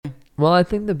Well, I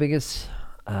think the biggest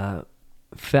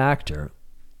factor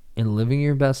in living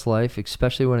your best life,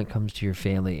 especially when it comes to your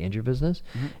family and your business,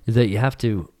 is that you have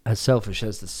to, as selfish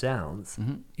as this sounds,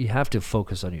 you have to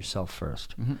focus on yourself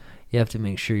first. You have to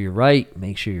make sure you're right,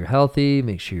 make sure you're healthy,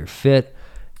 make sure you're fit,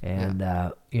 and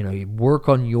you work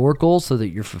on your goals so that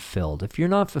you're fulfilled. If you're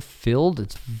not fulfilled,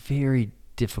 it's very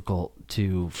difficult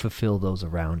to fulfill those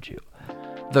around you.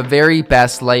 The Very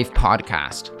Best Life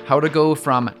podcast, how to go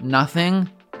from nothing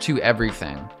to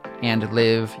everything and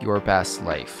live your best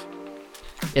life.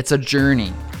 It's a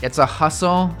journey, it's a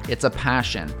hustle, it's a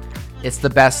passion, it's the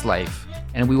best life,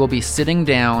 and we will be sitting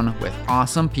down with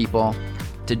awesome people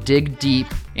to dig deep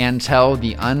and tell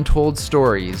the untold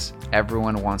stories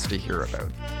everyone wants to hear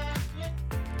about.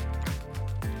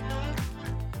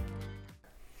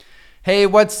 Hey,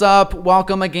 what's up?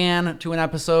 Welcome again to an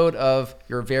episode of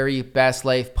Your Very Best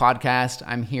Life podcast.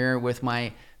 I'm here with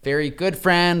my very good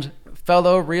friend,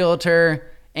 fellow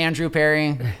realtor, Andrew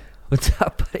Perrie. What's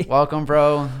up, buddy? Welcome,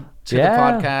 bro, to the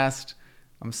podcast.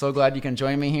 I'm so glad you can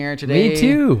join me here today. Me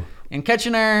too. In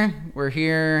Kitchener, we're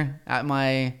here at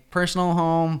my personal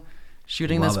home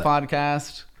shooting this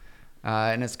podcast.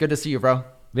 And it's good to see you, bro.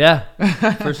 Yeah.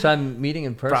 First time meeting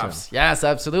in person. Props. Yes,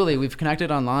 absolutely. We've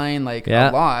connected online a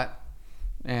lot.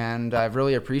 And I've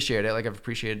really appreciated it. I've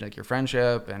appreciated your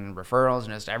friendship and referrals and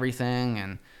just everything.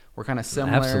 And we're kind of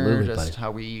similar. Absolutely, just buddy.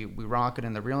 how we rock it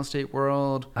in the real estate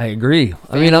world. I agree.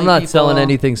 I mean, I'm not selling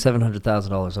anything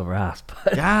 $700,000 over ask.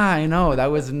 But yeah, I know. That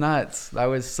was nuts. That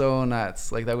was so nuts.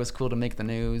 That was cool to make the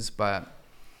news, but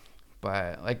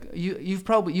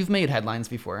you've made headlines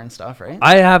before and stuff, right?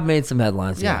 I have made some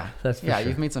headlines. Yeah, that's for sure.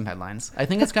 You've made some headlines. I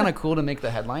think it's kind of cool to make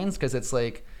the headlines because it's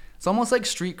almost like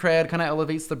street cred, kind of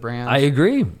elevates the brand. I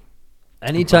agree.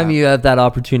 Anytime you have that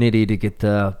opportunity to get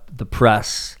the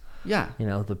press,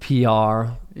 the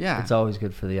PR, it's always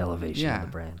good for the elevation of the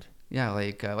brand. Yeah,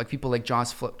 like people like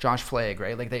Josh Flagg,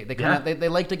 right? Like they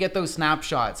like to get those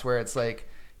snapshots where it's like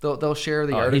they'll share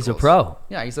the articles. He's a pro.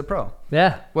 Yeah, he's a pro.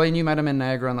 Yeah. Well, and you met him in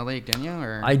Niagara-on-the-Lake, didn't you?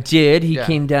 Or I did. He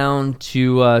came down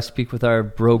to speak with our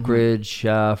brokerage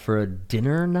for a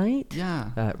dinner night. Yeah.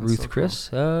 At Ruth Chris,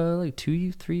 cool.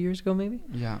 2-3 years ago, maybe.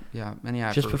 Yeah.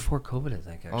 And just before COVID, I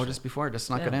think. Actually. Oh, just before. Just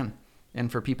snuck it in. And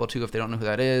for people too, if they don't know who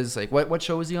that is, what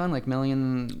show was he on?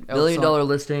 Million Dollar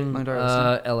Listing,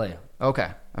 LA.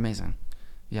 Okay, amazing.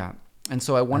 Yeah, and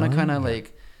so I want to kind of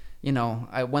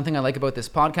one thing I like about this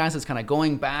podcast is kind of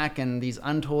going back and these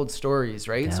untold stories,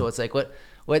 right? Yeah. So it's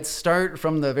let's start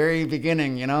from the very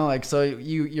beginning, so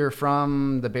you're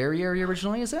from the Perrie area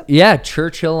originally, is it? Yeah,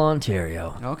 Churchill,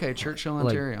 Ontario. Okay, Churchill,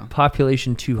 Ontario.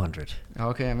 Population 200.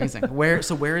 Okay, amazing. Where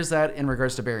is that in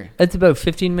regards to Perrie? It's about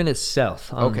 15 minutes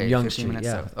south on Yonge 15 Street. Minutes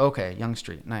south. Okay, Yonge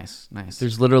Street. Nice.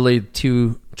 There's literally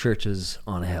 2 churches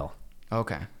on a hill.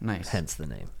 Okay, nice. Hence the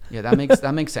name. Yeah,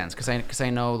 that makes sense because I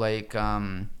know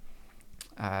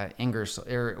Ingersoll,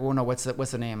 what's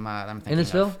the name I'm thinking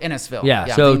Innisfil? of? Innisfil. Yeah,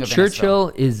 so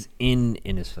Churchill is in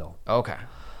Innisfil. Okay.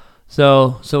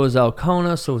 So is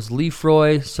Alcona, so is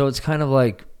Lefroy, so it's kind of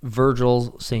like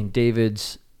Virgil, St.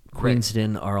 David's,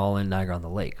 Queenston are all in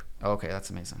Niagara-on-the-Lake. Okay, that's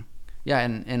amazing. Yeah,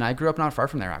 and I grew up not far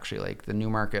from there actually, like the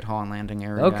Newmarket, Holland Landing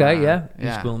area. Okay, yeah.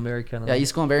 East Gwillimbury kind of. Yeah,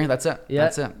 East Gwillimbury, that's it. Yeah.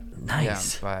 That's it.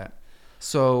 Nice. Yeah, but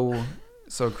so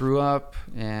grew up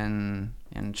in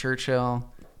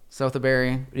Churchill, south of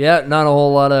Perrie. Yeah, not a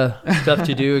whole lot of stuff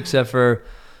to do except for,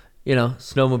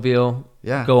 snowmobile,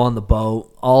 go on the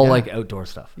boat, all like outdoor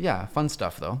stuff. Yeah, fun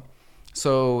stuff though.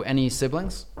 So any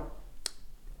siblings?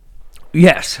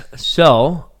 Yes.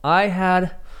 So I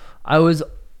was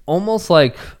almost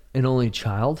like an only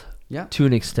child to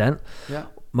an extent. Yeah.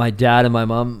 My dad and my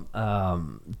mom,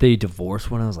 they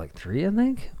divorced when I was like 3, I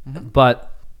think. Mm-hmm. But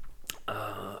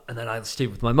and then I stayed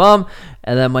with my mom,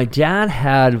 and then my dad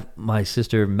had my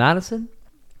sister Madison.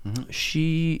 Mm-hmm.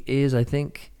 She is, I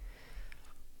think,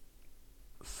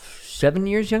 7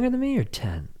 years younger than me, or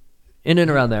 10, in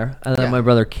and around there. And then my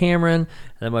brother Cameron, and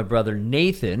then my brother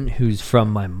Nathan, who's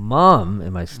from my mom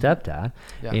and my stepdad,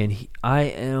 and I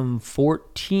am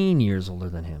 14 years older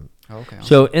than him. Okay.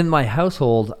 So in my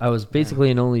household, I was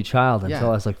basically an only child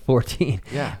until I was like 14.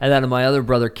 Yeah. And then my other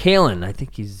brother, Kalen, I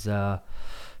think he's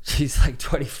like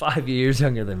 25 years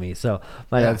younger than me. So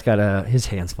my dad's got his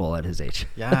hands full at his age.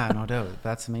 Yeah, no doubt.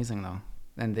 That's amazing though.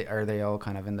 And are they all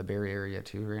kind of in the Perrie area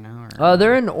too right now?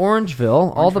 They're in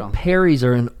Orangeville. All the Perries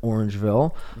are in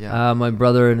Orangeville. Yeah. My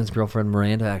brother and his girlfriend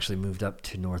Miranda actually moved up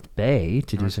to North Bay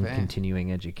to do some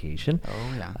continuing education.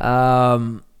 Oh yeah.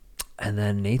 And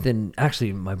then Nathan,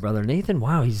 actually my brother Nathan,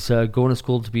 wow, he's going to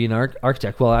school to be an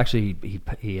architect. Well, actually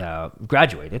he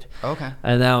graduated. Okay.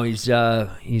 And now he's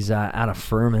at a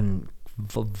firm in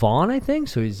Vaughan, I think.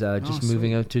 So he's just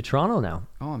moving out to Toronto now.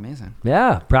 Oh, amazing.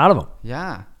 Yeah, proud of him.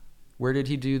 Yeah. Where did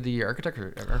he do the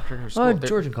architecture school?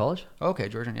 Georgian College. Okay,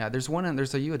 Georgian. Yeah, there's a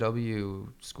UW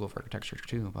School of Architecture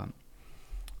too, but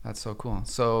that's so cool.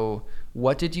 So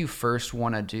what did you first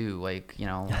want to do, like,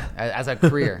 as a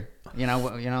career?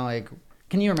 Like,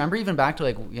 can you remember even back to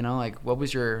like what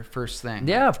was your first thing?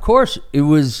 Yeah, of course. It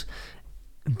was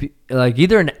like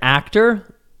either an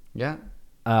actor. Yeah.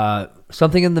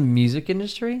 Something in the music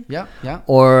industry. Yeah.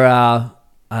 Or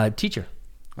a teacher.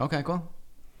 Okay, cool.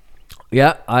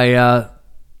 Yeah, I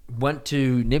went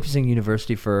to Nipissing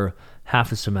University for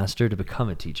half a semester to become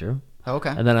a teacher. Okay.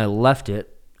 And then I left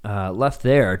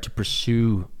there to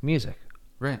pursue music.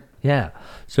 Right. Yeah.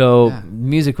 So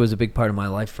music was a big part of my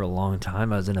life for a long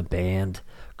time. I was in a band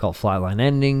called Flyline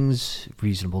Endings,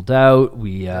 Reasonable Doubt.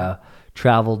 We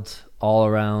traveled all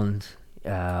around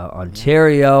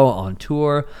Ontario on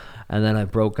tour. And then I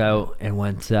broke out and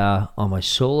went on my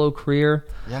solo career.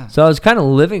 Yeah. So I was kind of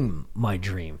living my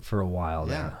dream for a while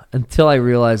there until I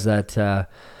realized that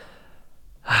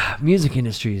music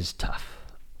industry is tough.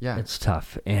 Yeah. It's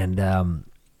tough. And,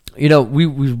 we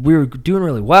were doing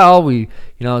really well. I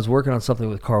was working on something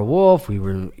with Carl Wolf. We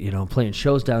were, playing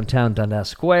shows downtown Dundas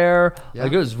Square. Yeah.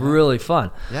 Like, it was really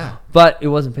fun. Yeah. But it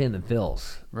wasn't paying the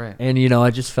bills. Right. And,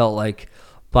 I just felt like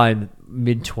by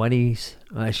mid-20s,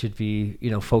 I should be,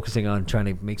 focusing on trying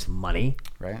to make some money.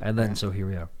 Right. And then, so here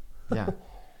we are. Yeah.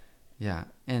 Yeah.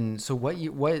 And so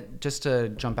just to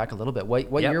jump back a little bit,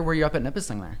 what year were you up at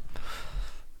Nipissing there?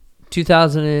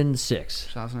 2006.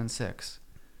 2006.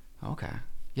 Okay.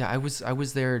 Yeah, I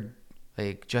was there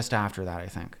like just after that, I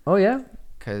think. Oh, yeah?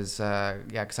 Because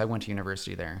I went to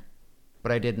university there.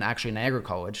 But I did actually Niagara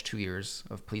College, 2 years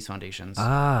of police foundations.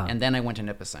 And then I went to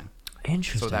Nipissing.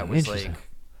 Interesting. So that was like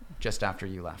just after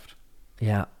you left.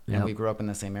 Yeah. And we grew up in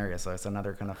the same area, so it's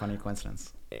another kind of funny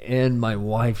coincidence. And my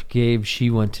wife, Gabe, she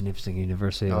went to Nipissing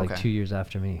University like 2 years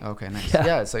after me. Okay, nice.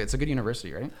 Yeah, it's a good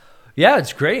university, right? Yeah,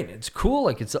 it's great. It's cool.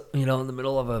 Like, it's, in the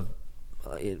middle of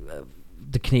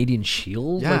the Canadian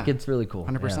Shield. Yeah. Like, it's really cool.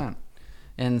 100%. Yeah.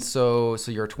 And so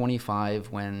you're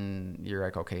 25 when you're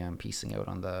like, okay, I'm piecing out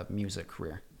on the music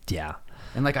career. Yeah.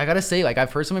 And like, I gotta say, like,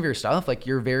 I've heard some of your stuff. Like,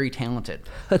 you're very talented.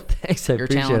 Thanks, You're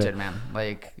talented, man.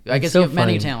 Like, I guess so you have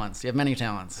many funny. talents. You have many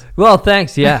talents. Well,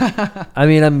 thanks. Yeah. I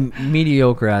mean, I'm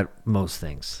mediocre at most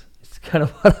things. It's kind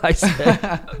of what I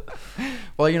say.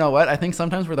 Well, you know what? I think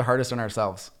sometimes we're the hardest on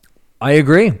ourselves. I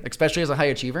agree. Especially as a high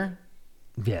achiever.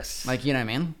 Yes. Like, you know what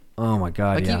I mean? Oh my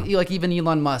God. Like, yeah. like even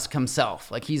Elon Musk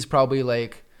himself. Like, he's probably you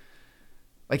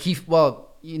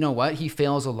know what? He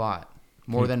fails a lot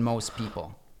more than most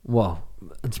people. Well,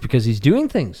 it's because he's doing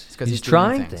things. It's because he's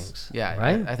trying things. Yeah,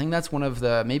 right. I think that's one of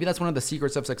the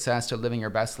secrets of success to living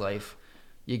your best life.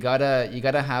 You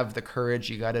gotta have the courage.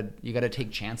 You gotta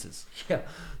take chances. Yeah,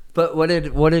 but what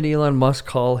did Elon Musk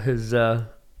call his?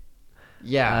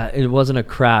 It wasn't a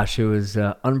crash. It was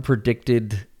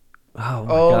unpredicted. Oh my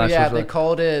gosh! Yeah, they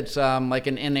called it like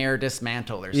an in-air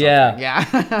dismantle or something.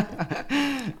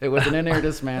 Yeah. It was an in-air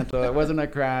dismantle. It wasn't a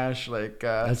crash, like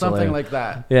something hilarious. like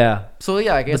that. Yeah. So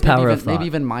yeah, I guess maybe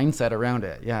even mindset around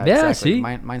it. Yeah. Yeah. Exactly. See.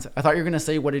 Mindset. I thought you were gonna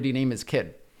say, what did he name his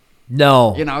kid?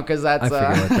 No. Because that's I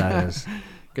forget what that is.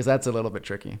 Because that's a little bit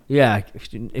tricky. Yeah,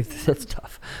 that's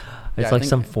tough. It's like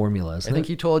some formula. I think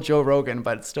he told Joe Rogan,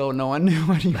 but still no one knew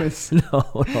what he was. No.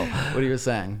 What he was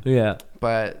saying. Yeah.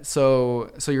 But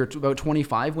so you're about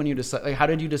 25 when you decide. Like, how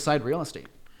did you decide real estate?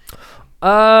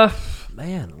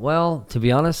 Man. Well, to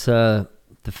be honest, the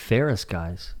Ferris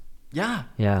guys. Yeah.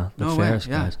 Yeah, the No Ferris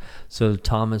way, yeah. guys. So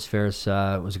Thomas Ferris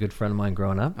was a good friend of mine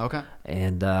growing up. Okay.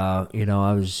 And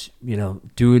I was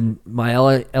doing my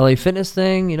LA fitness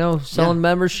thing, selling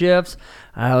memberships.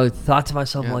 I thought to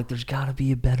myself, I'm like, there's got to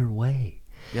be a better way.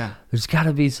 Yeah. There's got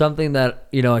to be something that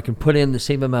I can put in the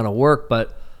same amount of work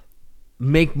but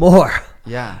make more.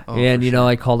 Yeah. Oh, and sure.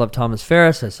 I called up Thomas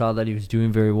Ferris. I saw that he was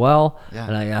doing very well. Yeah.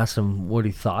 And I asked him what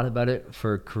he thought about it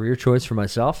for a career choice for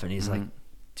myself, and he's like,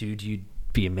 dude, you'd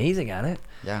be amazing at it.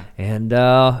 Yeah. And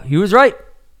he was right.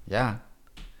 Yeah.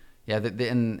 Yeah,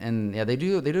 they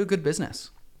do a good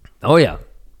business. Oh yeah.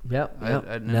 Yeah.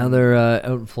 Now they're out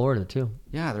in Florida too.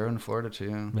 Yeah, they're in Florida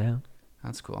too. Yeah.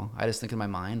 That's cool. I just think in my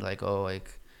mind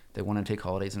they want to take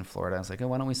holidays in Florida. I was like,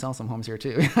 why don't we sell some homes here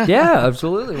too? Yeah,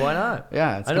 absolutely. Why not?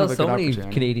 Yeah, it's I know so many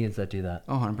Canadians that do that.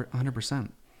 Oh,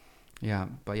 100%. Yeah,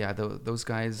 but yeah, those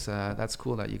guys. That's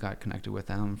cool that you got connected with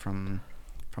them from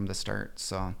the start.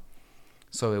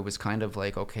 So it was kind of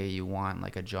like, okay, you want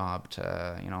like a job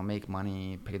to make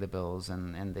money, pay the bills,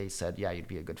 and they said, yeah, you'd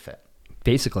be a good fit.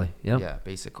 Basically, yeah. Yeah,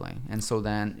 basically. And so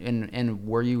then, and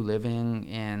were you living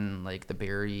in like the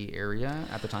Perrie area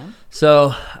at the time?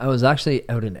 So I was actually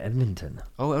out in Edmonton.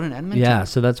 Oh, out in Edmonton. Yeah,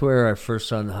 so that's where our first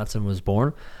son Hudson was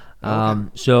born. Okay.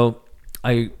 So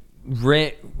I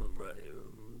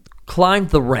climbed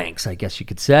the ranks, I guess you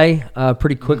could say,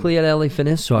 pretty quickly at LA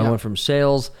Fitness. So I went from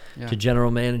sales to general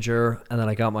manager, and then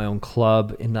I got my own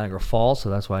club in Niagara Falls.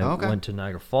 So that's why I went to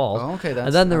Niagara Falls. Oh, okay.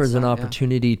 And then there was an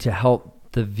opportunity to help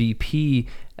the VP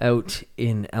out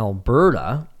in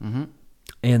Alberta.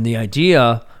 And the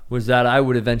idea was that I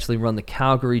would eventually run the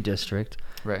Calgary district.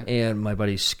 Right. And my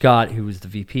buddy Scott, who was the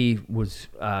VP, was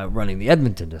running the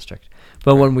Edmonton district.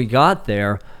 But when we got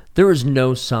there was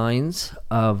no signs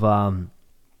of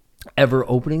ever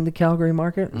opening the Calgary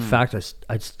market. In fact,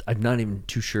 I'm not even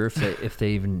too sure if they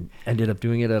even ended up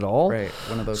doing it at all. Right.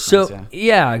 One of those things,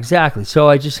 yeah, exactly. So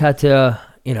I just had to,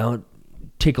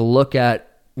 take a look at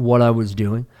what I was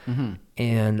doing.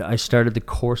 And I started the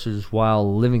courses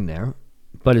while living there.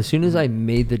 But as soon as I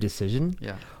made the decision,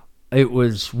 it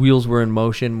was wheels were in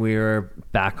motion. We were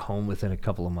back home within a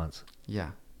couple of months.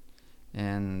 Yeah.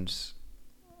 And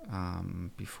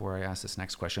before I ask this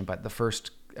next question, but the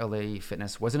first LA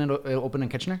Fitness, wasn't it open in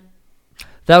Kitchener?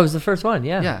 That was the first one.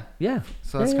 Yeah.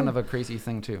 So that's kind of a crazy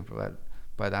thing too,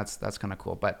 but that's kind of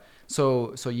cool. But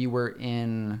so you were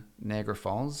in Niagara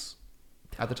Falls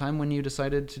at the time when you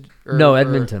decided to? No,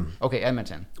 Edmonton. Okay,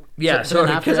 Edmonton. Yeah. So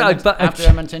after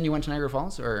Edmonton, you went to Niagara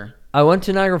Falls, or? I went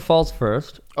to Niagara Falls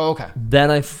first. Oh, okay.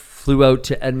 Then I flew out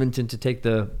to Edmonton to take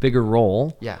the bigger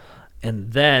role. Yeah.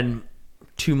 And then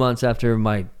 2 months after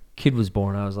my kid was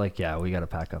born, I was like, yeah, we got to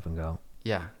pack up and go.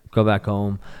 Yeah. Go back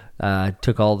home.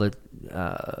 Took all the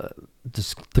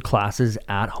classes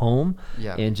at home,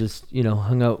 and just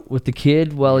hung out with the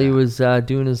kid while he was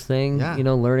doing his thing.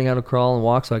 Learning how to crawl and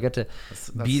walk. So I got to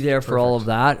be there for all of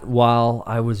that while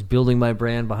I was building my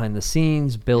brand behind the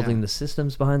scenes, building the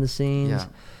systems behind the scenes.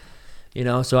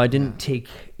 So I didn't take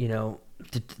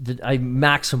I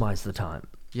maximized the time.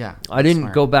 Yeah, I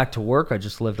didn't go back to work. I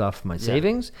just lived off of my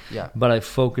savings. Yeah. But I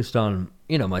focused on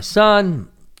my son.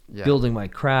 Building my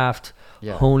craft,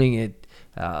 honing it,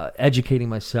 educating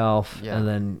myself, and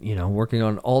then working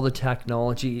on all the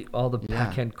technology, all the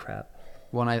back end crap.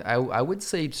 Well, and I would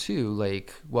say too,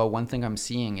 one thing I'm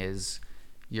seeing is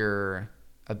your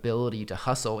ability to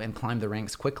hustle and climb the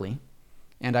ranks quickly,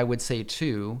 and I would say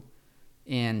too,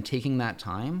 in taking that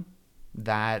time,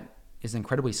 that is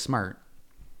incredibly smart.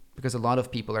 Because a lot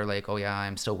of people are like, oh yeah,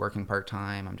 I'm still working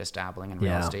part-time. I'm just dabbling in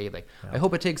real estate. I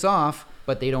hope it takes off,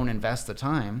 but they don't invest the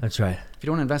time. That's right. If you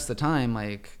don't invest the time,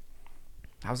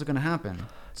 how's it going to happen?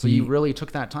 So you really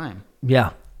took that time.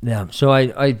 Yeah. Yeah.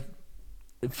 So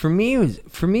for me,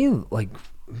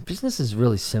 business is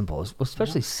really simple,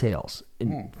 especially sales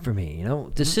for me,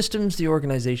 the systems, the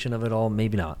organization of it all,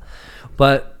 maybe not.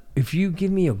 But if you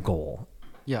give me a goal,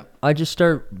 I just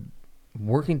start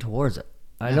working towards it.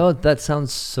 I know that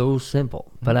sounds so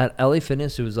simple, but at LA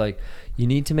Fitness, it was like, you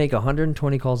need to make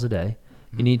 120 calls a day.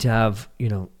 You need to have,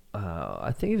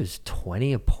 I think it was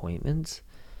 20 appointments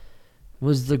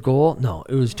was the goal. No,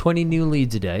 it was 20 new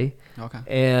leads a day. Okay.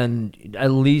 And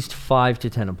at least 5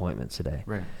 to 10 appointments a day.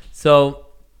 Right. So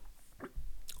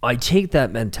I take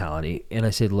that mentality and I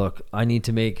said, look, I need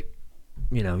to make,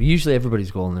 usually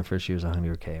everybody's goal in their first year is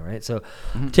 100K, right? So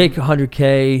take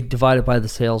 100K, divide it by the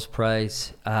sales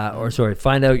price,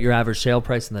 find out your average sale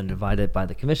price and then divide it by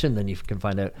the commission. Then you can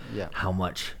find out how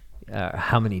much,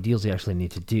 how many deals you actually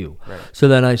need to do. Right. So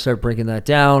then I start breaking that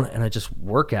down and I just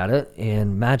work at it,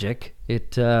 and magic,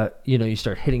 it, you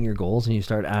start hitting your goals and you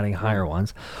start adding higher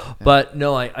ones. Yeah. But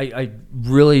no, I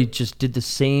really just did the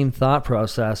same thought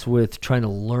process with trying to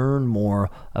learn more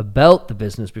about the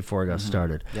business before I got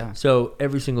started. Yeah. So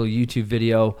every single YouTube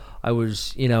video, I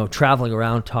was, traveling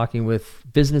around talking with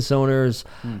business owners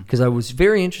because I was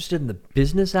very interested in the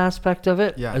business aspect of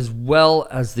it as well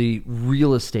as the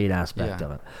real estate aspect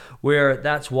of it, where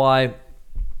that's why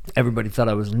everybody thought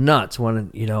I was nuts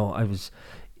when, I was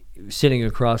sitting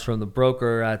across from the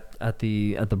broker at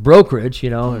the brokerage,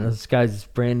 and this guy's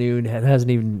brand new and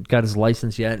hasn't even got his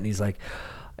license yet. And he's like,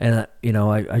 and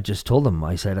I just told him,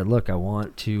 I said, look, I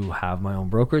want to have my own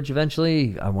brokerage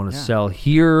eventually. I want to sell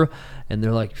here. And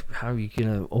they're like, how are you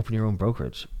going to open your own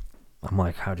brokerage? I'm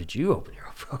like, how did you open your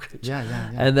own brokerage?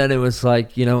 Yeah. And then it was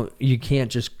like, you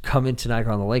can't just come into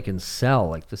Niagara-on-the-Lake and sell.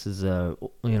 Like, this is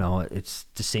it's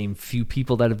the same few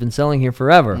people that have been selling here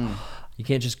forever. You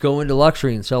can't just go into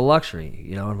luxury and sell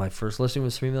luxury. And my first listing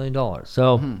was $3 million.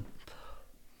 So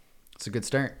it's a good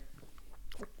start.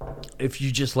 If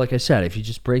you just, like I said, if you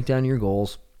just break down your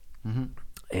goals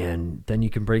And then you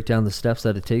can break down the steps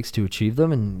that it takes to achieve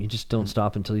them, and you just don't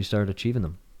stop until you start achieving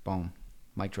them. Boom.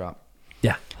 Mic drop.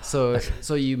 Yeah. So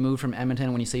you moved from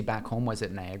Edmonton. When you say back home, was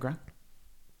it Niagara?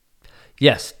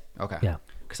 Yes. Okay. Yeah.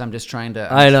 Because I'm just trying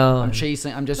to. I know. I'm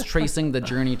just tracing the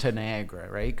journey to Niagara,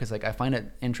 right? Because like I find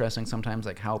it interesting sometimes,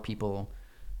 like how people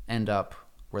end up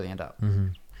where they end up,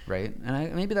 right?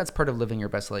 And maybe that's part of living your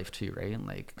best life too, right? And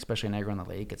like especially Niagara on the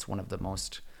Lake, it's one of the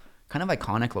most kind of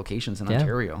iconic locations in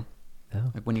Ontario. Yeah.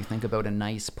 Like when you think about a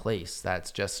nice place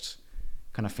that's just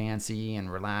kind of fancy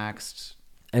and relaxed.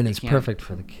 And it's perfect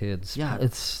for the kids. Yeah.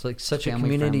 It's like such a friendly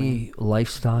community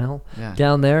lifestyle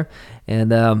down there.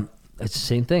 And it's the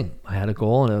same thing. I had a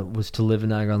goal, and it was to live in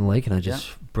Niagara on the Lake, and I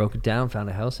just broke it down, found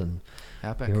a house, and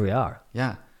here we are.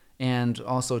 Yeah. And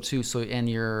also too, and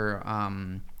you're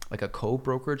like a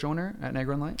co-brokerage owner at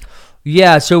Niagara on the Lake?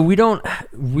 Yeah, so we don't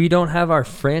have our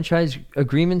franchise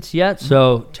agreements yet.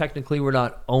 So technically, we're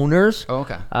not owners. Oh,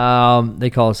 okay. They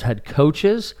call us head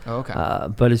coaches. Oh, okay.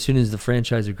 But as soon as the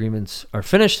franchise agreements are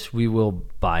finished, we will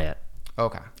buy it.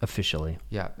 Okay. Officially.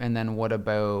 Yeah, and then what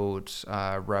about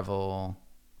Revel?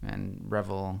 And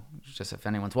Revel, just if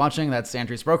anyone's watching, that's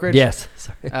Andrew's brokerage. Yes.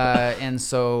 Sorry. And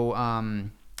so,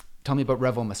 tell me about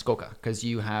Revel Muskoka, because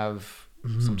you have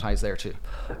some ties there too.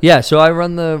 Yeah, so I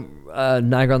run the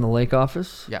Niagara on the Lake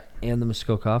office. Yeah. And the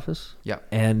Muskoka office. Yeah.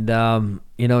 And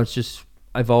it's just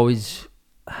I've always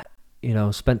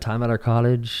spent time at our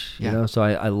cottage. You know, so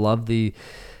I love the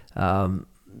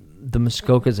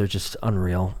Muskokas are just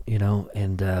unreal.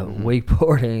 And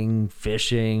wakeboarding,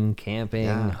 fishing, camping,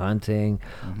 hunting,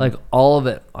 like all of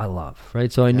it I love.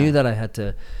 Right. So I knew that I had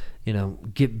to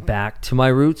get back to my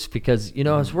roots because I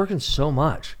was working so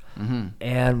much.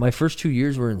 And my first 2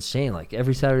 years were insane. Like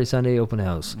every Saturday, Sunday, open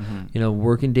house,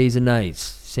 working days and nights,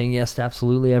 saying yes to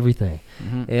absolutely everything.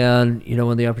 And,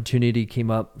 when the opportunity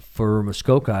came up for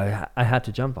Muskoka, I had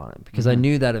to jump on it because I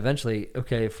knew that eventually,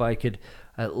 okay, if I could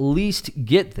at least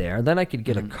get there, then I could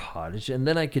get a cottage and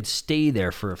then I could stay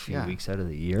there for a few weeks out of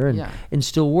the year and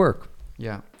still work.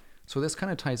 Yeah. So this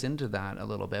kind of ties into that a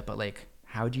little bit, but like,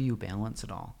 how do you balance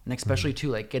it all? And especially too,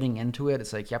 like getting into it,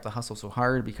 it's like you have to hustle so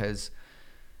hard because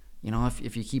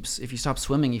if you stop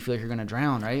swimming, you feel like you're going to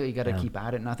drown, right? You got to keep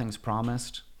at it. Nothing's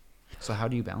promised. So how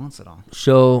do you balance it all?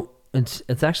 So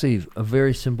it's actually a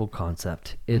very simple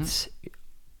concept. It's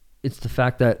the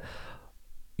fact that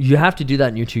you have to do that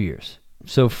in your 2 years.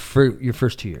 So for your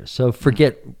first 2 years, so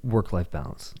forget work-life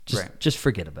balance. Just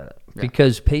forget about it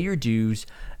because pay your dues.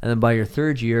 And then by your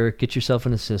third year, get yourself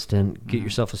an assistant, get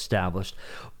yourself established.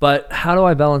 But how do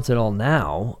I balance it all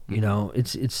now?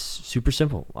 It's super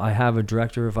simple. I have a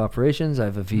director of operations. I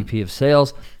have a VP of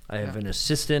sales. I have an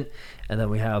assistant. And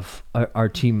then we have our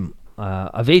team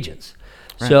of agents.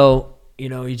 Right. So,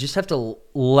 you just have to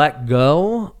let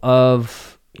go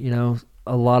of,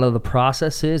 a lot of the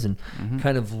processes and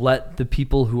kind of let the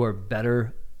people who are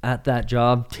better at that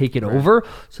job take it over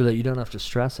so that you don't have to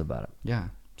stress about it. Yeah.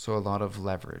 So a lot of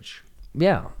leverage.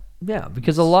 Yeah. Yeah.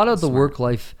 Because a lot of the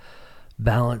work-life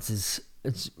balance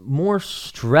it's more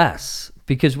stress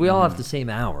because we all have the same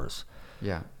hours.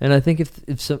 Yeah. And I think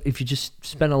if you just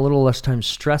spend a little less time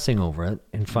stressing over it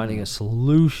and finding a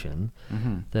solution,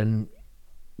 then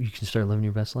you can start living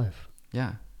your best life.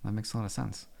 Yeah. That makes a lot of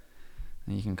sense.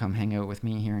 And you can come hang out with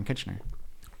me here in Kitchener.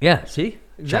 Yeah. See?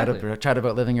 Exactly. Chat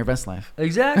about living your best life.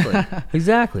 Exactly.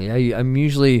 Exactly. I'm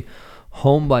usually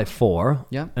home by 4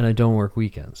 and I don't work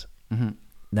weekends.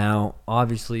 Now,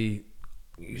 obviously,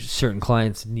 certain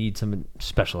clients need some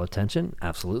special attention.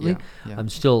 Absolutely. Yeah. I'm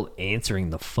still answering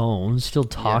the phone, still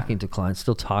talking to clients,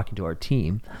 still talking to our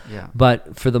team. Yeah.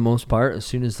 But for the most part, as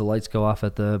soon as the lights go off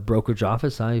at the brokerage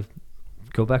office, I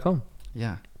go back home.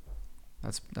 Yeah.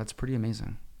 That's pretty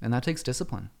amazing. And that takes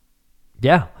discipline.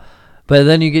 Yeah. But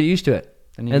then you get used to it.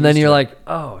 And then you're like,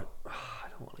 oh, I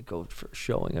don't want to go for a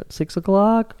showing at 6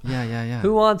 o'clock. Yeah.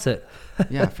 Who wants it?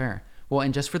 Yeah, fair. Well,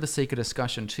 and just for the sake of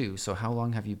discussion too, so how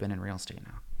long have you been in real estate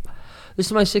now? This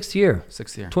is my 6th year.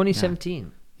 6th year.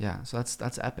 2017. Yeah. So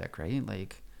that's epic, right?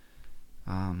 Like,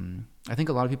 I think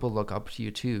a lot of people look up to you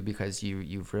too because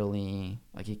you've really,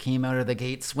 like, you came out of the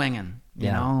gate swinging,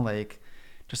 you know, like,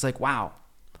 just like, wow.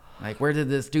 Like, where did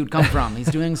this dude come from?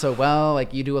 He's doing so well.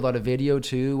 Like, you do a lot of video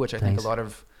too, which I think a lot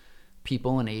of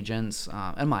people and agents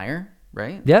admire,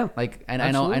 right? Yeah. Like, and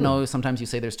I know sometimes you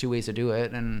say there's 2 ways to do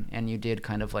it, and you did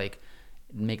kind of like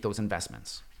make those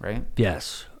investments, right?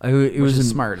 Yes. Which is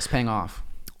smart. It's paying off.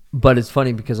 But it's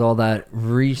funny because all that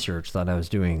research that I was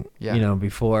doing,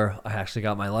 before I actually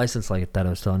got my license, like that I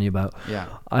was telling you about,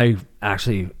 I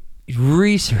actually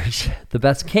researched the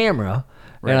best camera.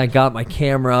 Right. And I got my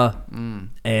camera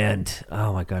and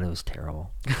oh my God, it was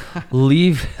terrible.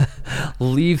 Leave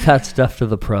leave that stuff to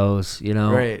the pros, you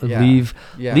know. Right, yeah.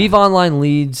 Leave online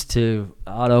leads to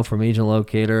Otto from Agent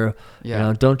Locator. Yeah. You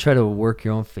know, don't try to work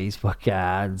your own Facebook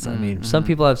ads. I mean, some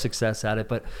people have success at it,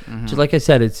 but just like I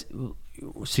said, it's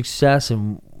success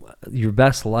and your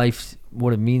best life.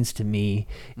 What it means to me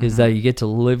is that you get to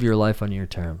live your life on your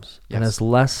terms and as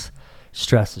less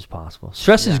stress as possible.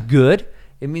 Stress is good.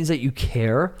 It means that you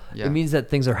care. It means that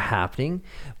things are happening.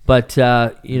 But,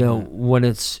 you know, when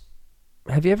it's...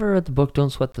 Have you ever read the book, Don't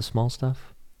Sweat the Small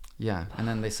Stuff? Yeah. And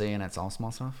then they say, and it's all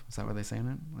small stuff? Is that what they say in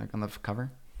it? Like on the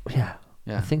cover? Yeah.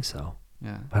 I think so.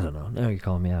 Yeah. I don't know. Now you're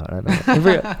calling me out. I don't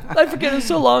know. I forget it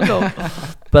so long ago.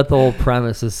 But the whole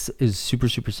premise is super,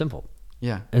 super simple.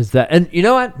 Yeah. Is that, and you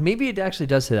know what? Maybe it actually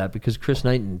does say that because Chris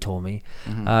Knighton told me.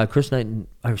 Chris Knighton,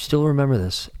 I still remember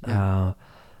this. Yeah.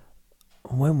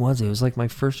 When was it? It was like my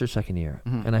first or second year,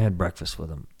 and I had breakfast with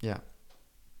him. Yeah.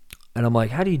 And I'm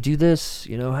like, how do you do this?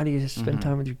 You know, how do you spend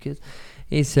time with your kids?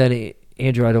 And he said, hey,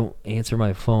 Andrew, I don't answer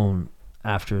my phone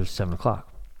after 7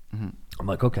 o'clock. I'm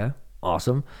like, okay,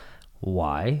 awesome.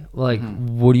 Why? Like,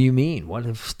 what do you mean? What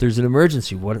if there's an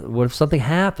emergency? What if something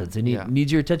happens and he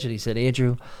needs your attention? He said,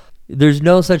 Andrew, there's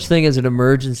no such thing as an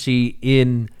emergency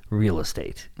in real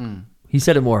estate. He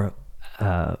said it more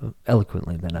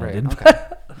eloquently than I did. Okay.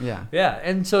 Yeah. Yeah.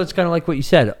 And so it's kind of like what you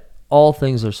said. All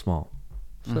things are small.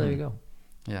 So there you go.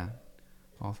 Yeah.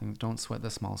 All things. Don't sweat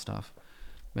the small stuff.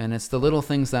 And it's the little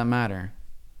things that matter.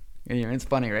 And, you know, it's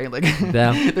funny, right? Like,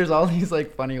 there's all these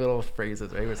like funny little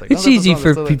phrases, right? Where it's like, it's easy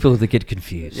for people to get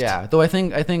confused. Yeah. Though I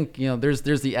think you know, there's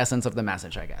the essence of the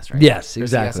message, I guess, right? Yes,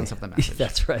 there's exactly. the essence of the message.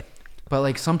 That's right. But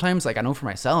like sometimes, like I know for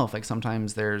myself, like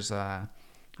sometimes there's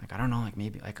like I don't know, like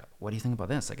maybe like what do you think about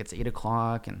this? Like it's 8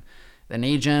 o'clock and an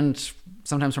agent,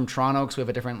 sometimes from Toronto, because we have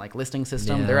a different like listing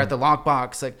system. They're at the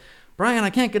lockbox, like, Brian, I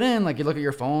can't get in. Like you look at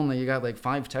your phone, like you got like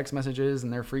 5 text messages,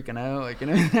 and they're freaking out. Like, you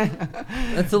know,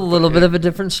 that's a little bit of a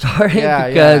different story.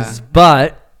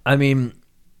 But I mean,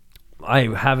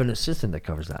 I have an assistant that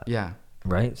covers that. Yeah.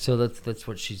 Right. So that's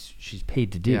what she's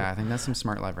paid to do. Yeah, I think that's some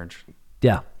smart leverage.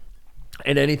 Yeah.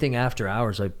 And anything after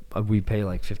hours, we pay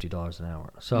like $50 an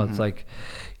hour. So it's like,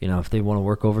 you know, if they want to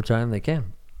work overtime, they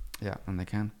can. Yeah, and they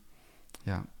can.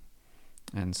 Yeah.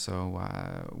 And so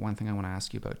one thing I want to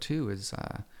ask you about too is,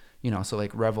 you know, so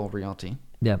like Revel Realty.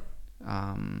 Yeah.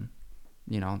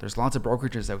 You know, there's lots of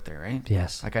brokerages out there, right?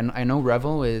 Yes. Like I know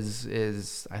Revel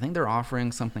is I think they're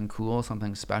offering something cool,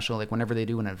 something special. Like whenever they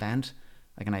do an event,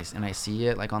 like and I see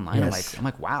it like online, I'm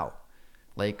like, wow.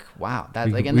 Like, wow. That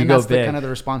like, and then that's the kind of the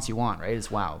response you want, right? Is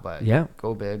wow. But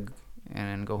go big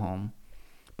and go home.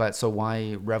 But so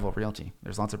why Revel Realty?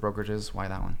 There's lots of brokerages. Why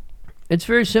that one? It's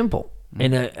very simple.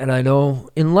 And I know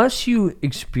unless you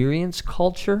experience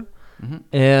culture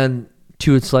and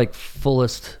to its like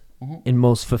fullest and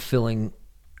most fulfilling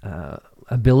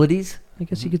abilities, I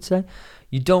guess you could say,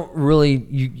 you don't really,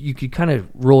 you could kind of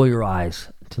roll your eyes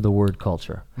to the word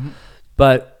culture.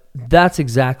 But that's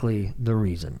exactly the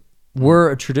reason.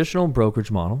 We're a traditional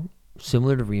brokerage model,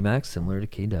 similar to RE/MAX, similar to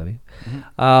KW.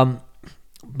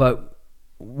 But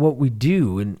what we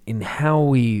do in how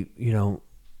we, you know,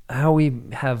 how we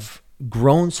have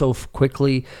grown so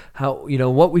quickly, how, you know,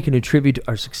 what we can attribute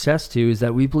our success to is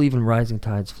that we believe in rising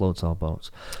tides floats all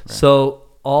boats. Right. So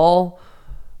all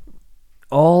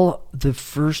the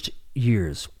first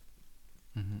years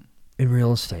in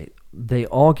real estate, they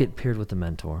all get paired with a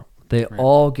mentor. They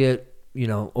all get, you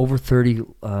know, over 30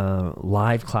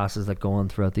 live classes that go on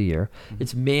throughout the year.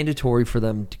 It's mandatory for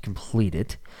them to complete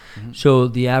it. So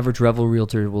the average Revel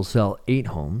realtor will sell 8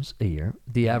 homes a year.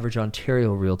 The average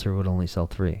Ontario realtor would only sell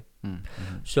 3.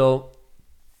 So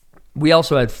we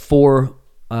also had 4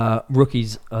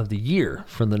 rookies of the year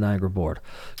from the Niagara board.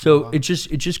 So it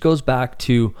just goes back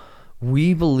to,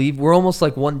 we believe we're almost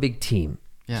like one big team.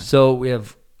 Yeah. So we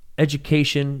have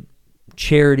education,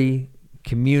 charity,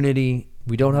 community.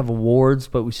 We don't have awards,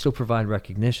 but we still provide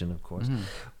recognition, of course.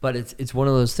 But it's one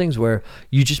of those things where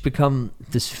you just become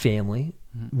this family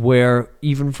where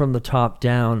even from the top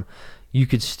down, you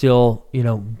could still, you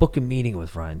know, book a meeting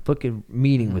with Ryan, book a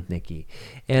meeting with Nikki.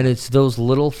 And it's those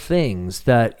little things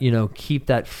that, you know, keep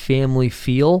that family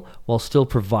feel while still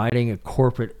providing a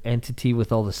corporate entity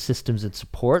with all the systems it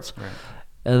supports. Right.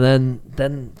 And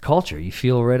then culture, you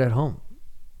feel right at home.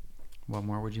 What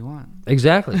more would you want?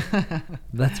 Exactly.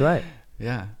 That's right.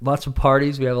 Yeah. Lots of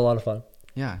parties. We have a lot of fun.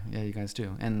 Yeah, you guys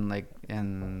do. And I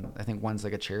think one's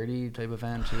like a charity type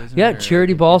event too, isn't it? Yeah,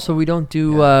 charity ball. So we don't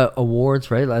do awards,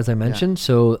 right? As I mentioned. Yeah.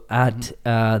 So at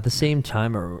the same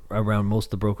time, or around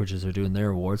most of the brokerages are doing their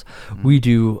awards, we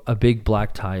do a big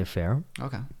black tie affair.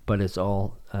 Okay. But it's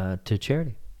all to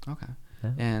charity. Okay.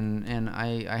 Yeah. And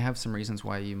I have some reasons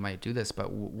why you might do this,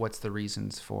 but what's the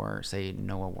reasons for, say,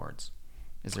 no awards?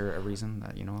 Is there a reason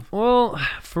that you know of? Well,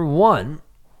 for one,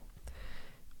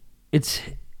 it's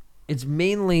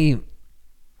mainly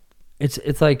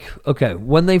it's like, okay,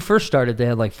 when they first started, they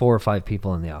had like 4 or 5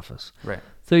 people in the office. Right.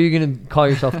 So you're gonna call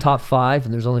yourself top 5,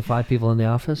 and there's only 5 people in the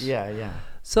office. Yeah.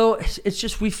 So it's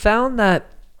just, we found that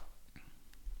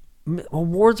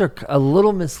awards are a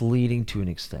little misleading to an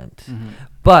extent,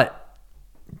 but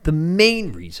the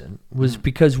main reason was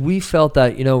because we felt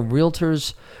that,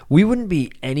 realtors, we wouldn't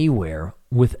be anywhere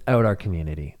without our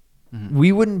community.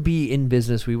 We wouldn't be in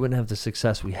business, we wouldn't have the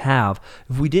success we have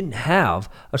if we didn't have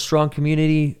a strong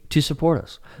community to support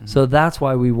us. So that's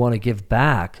why we want to give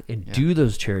back and do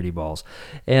those charity balls,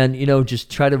 and just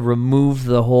try to remove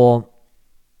the whole,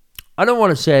 I don't want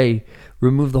to say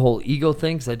remove the whole ego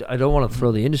thing, because I don't want to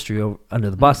throw the industry under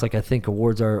the bus. Like, I think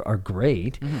awards are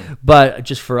great, but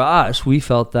just for us, we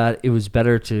felt that it was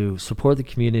better to support the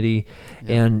community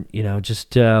and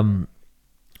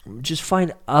just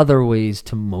find other ways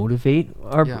to motivate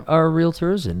our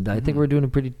realtors, and I think we're doing a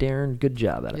pretty darn good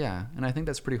job at it. Yeah, and I think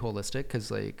that's pretty holistic,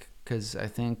 because I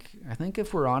think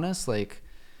if we're honest, like,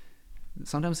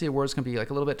 sometimes the awards can be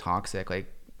like a little bit toxic. Like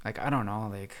I don't know,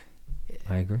 like,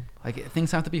 I agree. Like,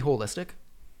 things have to be holistic.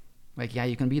 Like, yeah,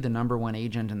 you can be the number 1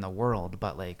 agent in the world,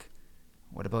 but like,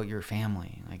 what about your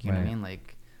family? Like, you know what I mean?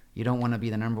 Like, you don't want to be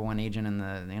the number 1 agent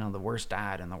and the worst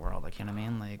dad in the world. Like, you know what I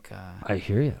mean? Like, I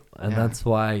hear you. And that's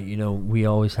why, we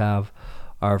always have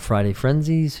our Friday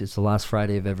Frenzies. It's the last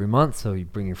Friday of every month. So you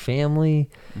bring your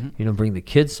family, bring the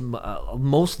kids.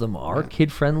 Most of them are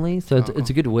kid friendly. So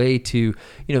it's a good way to,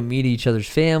 meet each other's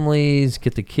families,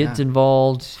 get the kids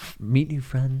involved, meet new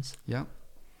friends. Yeah.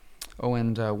 Oh,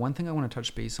 and one thing I want to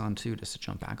touch base on too, just to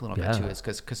jump back a little bit too, is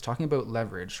because talking about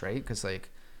leverage, right? Because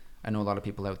like, I know a lot of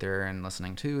people out there and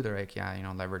listening too, they're like,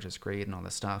 yeah, leverage is great and all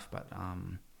this stuff. But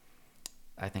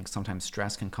I think sometimes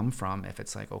stress can come from if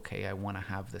it's like, okay, I want to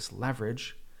have this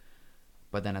leverage,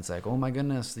 but then it's like, oh my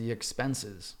goodness, the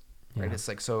expenses, right? It's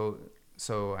like, so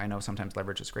I know sometimes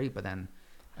leverage is great, but then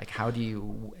like, how do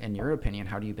you, in your opinion,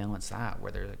 how do you balance that?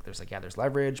 Where there's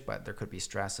leverage, but there could be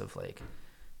stress of like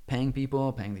paying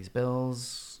these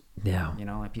bills. Yeah.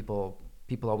 Like people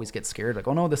always get scared. Like,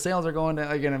 oh no, the sales are going down.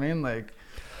 Like, you know what I mean? Like,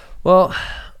 well,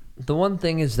 the one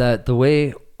thing is that the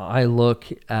way I look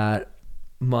at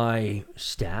my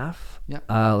staff,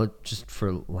 just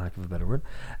for lack of a better word,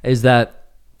 is that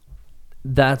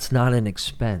that's not an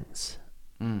expense.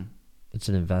 It's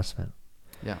an investment.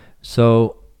 Yeah.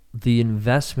 So the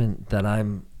investment that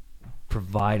I'm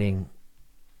providing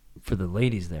for the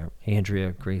ladies there,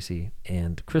 Andrea, Gracie,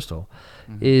 and Crystal,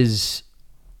 is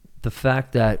the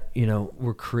fact that,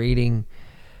 we're creating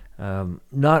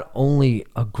not only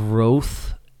a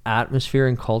growth atmosphere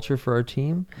and culture for our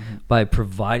team by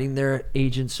providing their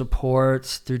agent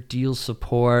support, their deal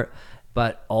support,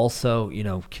 but also,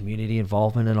 community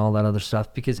involvement and all that other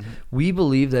stuff, because we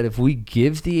believe that if we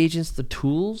give the agents the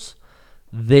tools,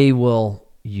 they will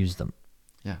use them.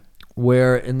 Yeah.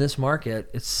 Where in this market,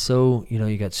 it's so,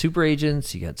 you got super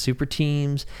agents, you got super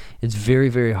teams, it's very,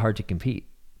 very hard to compete.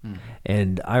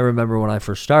 And I remember when I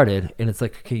first started, and it's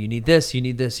like, okay, you need this, you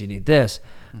need this, you need this.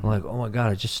 I'm like, oh my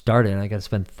God, I just started and I got to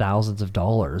spend thousands of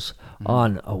dollars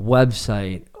on a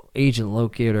website, agent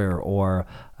locator, or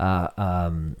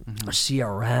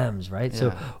CRMs, right? Yeah.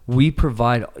 So we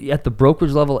provide at the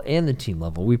brokerage level and the team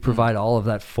level, we provide all of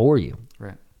that for you.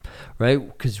 Right?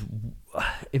 Because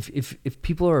if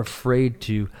people are afraid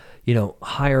to,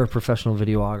 hire a professional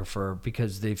videographer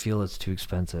because they feel it's too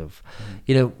expensive,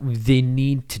 they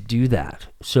need to do that.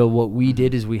 So what we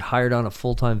did is we hired on a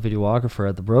full-time videographer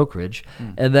at the brokerage,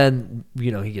 and then,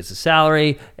 he gets a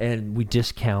salary, and we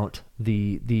discount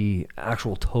the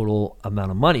actual total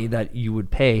amount of money that you would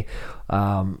pay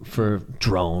for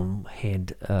drone,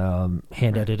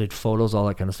 hand edited photos, all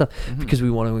that kind of stuff, because we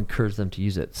want to encourage them to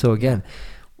use it. So again,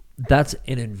 that's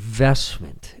an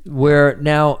investment, where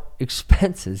now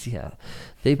expenses,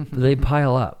 they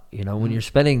pile up. When you're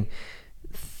spending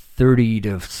 $30,000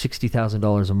 to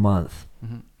 $60,000 a month,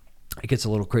 it gets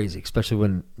a little crazy, especially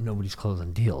when nobody's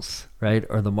closing deals, right?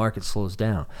 Or the market slows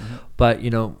down. But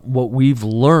what we've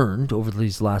learned over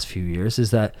these last few years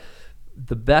is that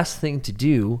the best thing to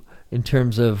do in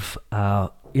terms of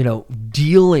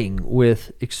dealing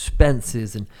with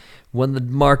expenses, and when the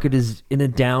market is in a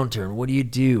downturn, what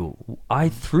do? I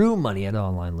threw money at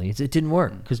online leads. It didn't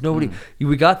work because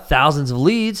we got thousands of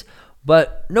leads,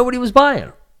 but nobody was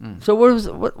buying. So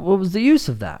what was the use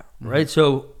of that, right?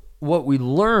 So what we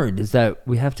learned is that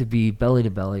we have to be belly to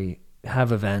belly,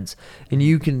 have events, and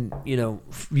you can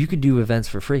do events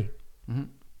for free.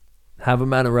 have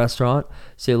them at a restaurant.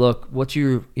 Say, look, what's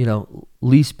your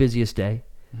least busiest day?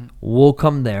 We'll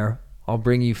come there. I'll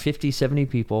bring you 50, 70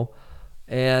 people,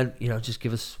 and just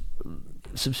give us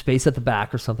some space at the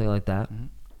back or something like that.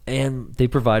 And they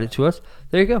provide it to us.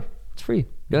 There you go. It's free. You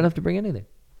don't have to bring anything.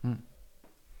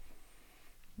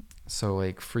 So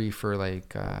like free for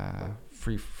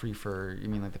free for, you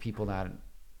mean like the people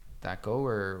that go,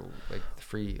 or like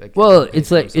free? Like, well, it's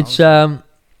like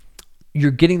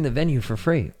you're getting the venue for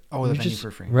free. Oh, the venue for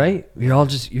free, right? You're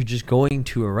just going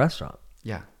to a restaurant.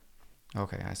 Yeah.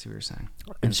 Okay, I see what you're saying.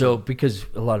 And so because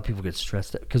a lot of people get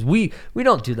stressed out, because we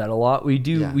don't do that a lot. We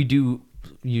do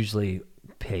usually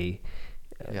pay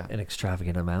an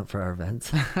extravagant amount for our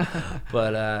events,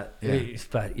 but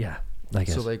yeah. I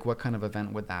guess. So like what kind of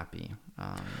event would that be?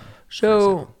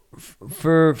 So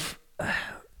for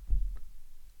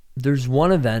there's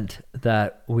one event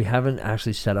that we haven't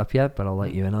actually set up yet, but I'll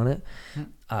let you in on it.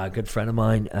 A good friend of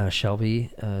mine, Shelby,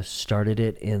 started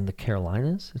it in the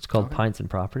Carolinas. It's called Pints and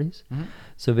Properties.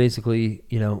 So basically,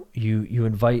 you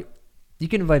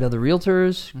can invite other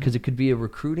realtors, because it could be a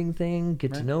recruiting thing,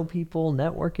 get to know people,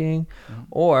 networking,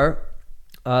 or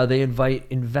they invite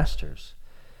investors.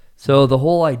 So the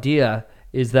whole idea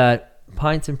is that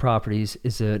Pints and Properties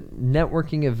is a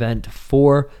networking event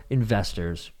for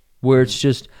investors, where it's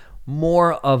just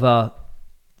more of a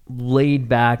laid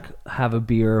back, have a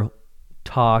beer,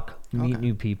 talk, meet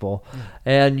new people,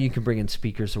 and you can bring in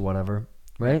speakers or whatever,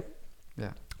 right?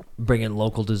 Yeah. Bring in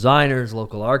local designers,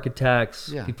 local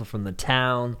architects, people from the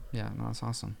town. Yeah, no, that's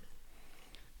awesome.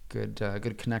 Good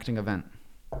connecting event.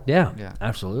 Yeah,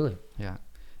 absolutely. Yeah.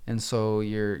 And so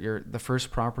the first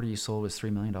property you sold was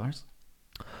 $3 million?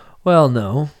 Well,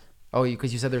 no. Oh,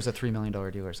 because you said there's a $3 million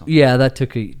deal or something. Yeah, that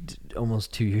took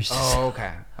almost 2 years. Oh,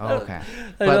 okay.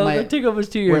 It took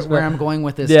almost 2 years. Where I'm going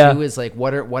with this too is like,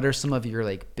 what are some of your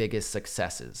like biggest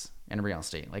successes in real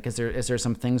estate? Like, is there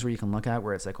some things where you can look at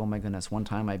where it's like, oh my goodness, one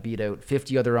time I beat out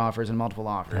 50 other offers and multiple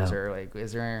offers, or like,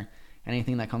 is there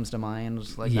anything that comes to mind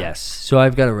like that? Yes. So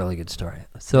I've got a really good story.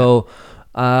 So,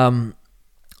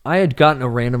 I had gotten a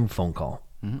random phone call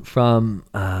from,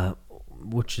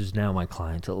 which is now my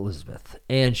client, Elizabeth,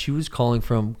 and she was calling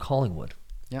from Collingwood.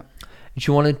 Yep. And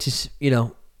she wanted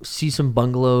to, see some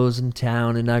bungalows in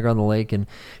town in Niagara-on-the-Lake, and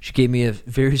she gave me a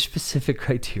very specific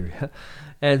criteria.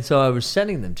 And so I was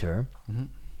sending them to her, and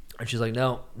she's like,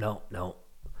 no.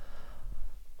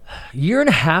 Year and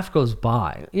a half goes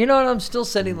by, and I'm still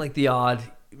sending like the odd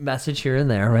message here and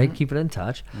there, right? Keep it in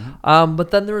touch. But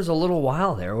then there was a little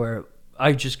while there where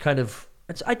I just kind of,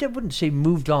 I wouldn't say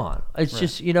moved on. It's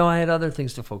just, I had other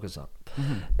things to focus on.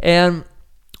 And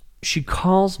she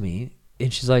calls me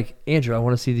and she's like, Andrew, I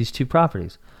want to see these 2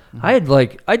 properties. I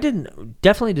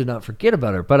definitely did not forget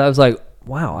about her, but I was like,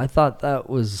 wow, I thought that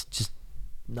was just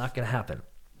not going to happen.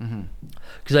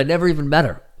 Because I never even met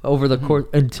her over the course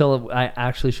until I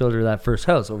actually showed her that first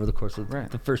house over the course of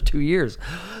the first 2 years.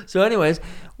 So anyways,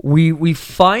 we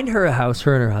find her a house,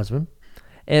 her and her husband,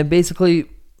 and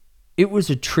basically it was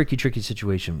a tricky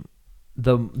situation.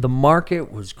 The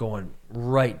market was going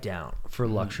right down for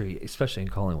luxury, especially in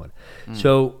Collingwood.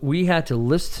 So we had to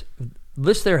list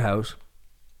their house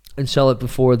and sell it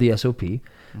before the SOP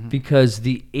because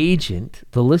the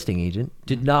listing agent,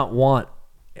 did not want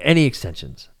any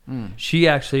extensions. She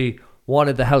actually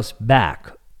wanted the house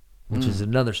back, which is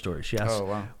another story. She asked,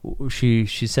 she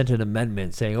sent an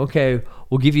amendment saying, okay,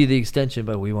 we'll give you the extension,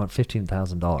 but we want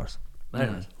 $15,000.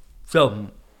 Anyways, so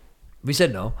we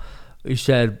said no. We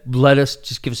said,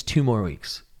 just give us 2 more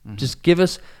weeks. Just give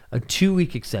us a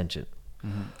 2-week extension.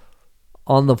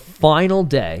 On the final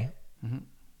day,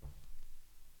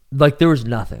 like there was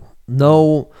nothing.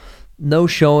 No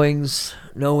showings,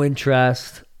 no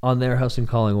interest on their house in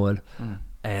Collingwood.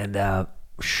 And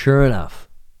sure enough,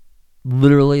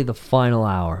 literally the final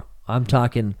hour, I'm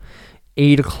talking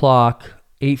 8 o'clock,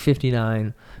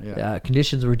 8:59.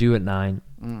 Conditions were due at 9.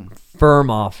 Firm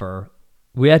offer.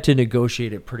 We had to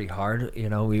negotiate it pretty hard.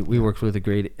 We worked with a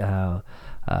great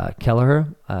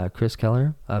Chris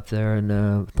Keller up there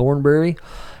in Thornbury,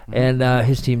 and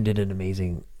his team did an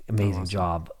amazing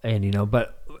job. And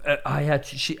but I had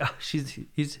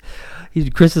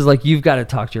Chris is like, you've got to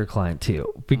talk to your client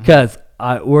too, because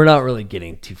we're not really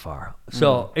getting too far.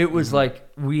 So it was like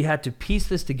we had to piece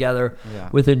this together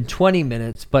within 20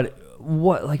 minutes. But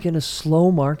like in a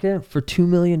slow market for $2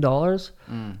 million,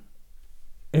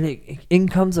 and in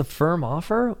comes a firm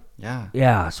offer.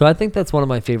 Yeah. So I think that's one of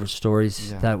my favorite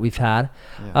stories that we've had.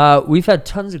 We've had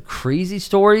tons of crazy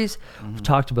stories. I've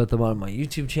talked about them on my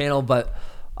YouTube channel, but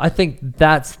I think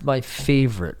that's my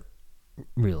favorite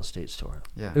real estate story.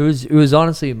 It was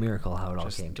honestly a miracle how it all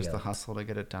came together. Just the hustle to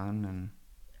get it done,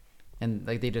 and And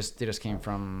like they just came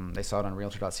from, they saw it on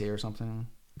realtor.ca or something.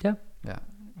 Yeah. Yeah.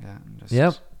 Yeah.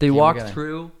 Yep. They walked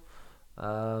through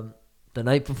the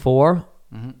night before.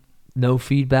 Mm-hmm. No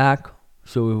feedback.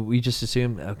 So we just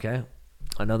assumed, okay,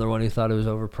 another one who thought it was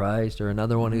overpriced, or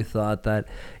another one who thought that,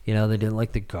 they didn't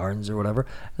like the gardens or whatever.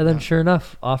 And then sure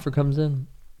enough, offer comes in.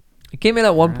 It came in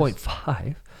at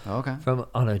 1.5 okay.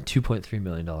 on a $2.3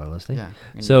 million listing. Yeah.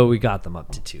 So we got them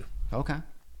up to 2. Okay.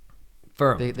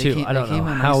 Firm, they 2. I don't know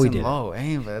how nice we and did low.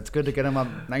 Hey, but it's good to get them up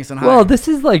nice and high. Well, this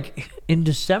is like in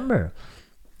December,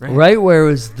 right? Where it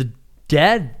was the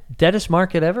deadest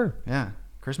market ever. Yeah.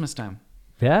 Christmas time.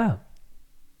 Yeah.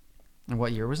 And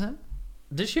what year was it?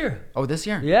 This year. Oh, this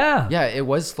year? Yeah. Yeah, it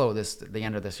was slow the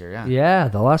end of this year, yeah. Yeah,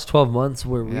 the last 12 months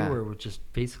where we were just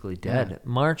basically dead. Yeah.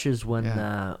 March is when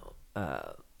the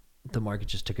market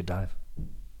just took a dive.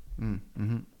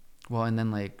 Mm-hmm. Well, and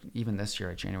then like even this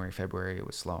year, January, February, it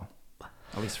was slow.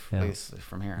 At least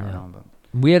from here, I don't know.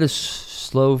 But we had a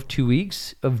slow 2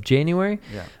 weeks of January.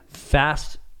 Yeah.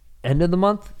 Fast end of the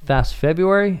month, fast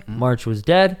February. March was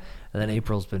dead. And then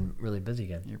April's been really busy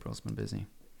again. April's been busy.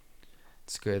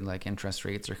 It's good. Like interest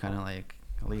rates are kind of like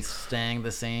at least staying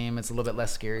the same. It's a little bit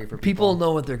less scary for people. People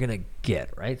know what they're going to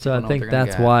get, right? So People I think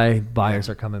that's why buyers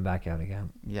are coming back out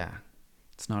again. Yeah.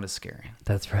 It's not as scary.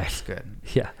 That's right. It's good.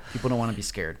 Yeah. People don't want to be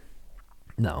scared.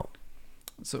 No.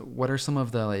 So what are some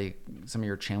of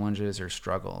your challenges or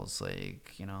struggles,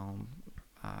 like,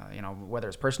 whether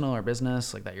it's personal or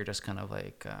business, like that you're just kind of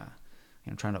like,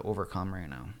 trying to overcome right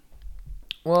now?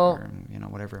 Well, or,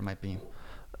 whatever it might be.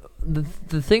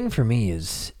 The thing for me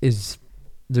is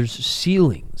there's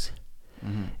ceilings,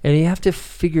 and you have to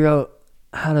figure out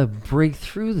how to break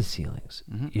through the ceilings.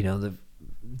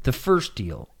 The first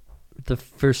deal, the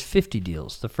first 50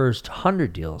 deals, the first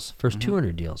 100 deals, first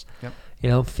 200 deals. Yep.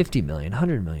 50 million,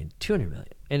 100 million, 200 million,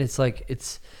 and it's like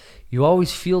you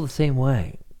always feel the same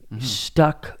way. You're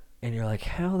stuck, and you're like,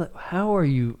 how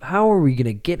are we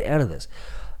gonna get out of this?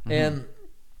 And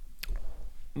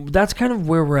that's kind of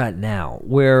where we're at now,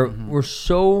 where we're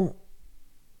so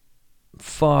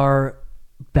far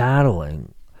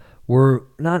battling. We're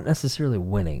not necessarily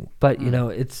winning, but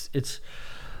it's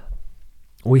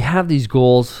we have these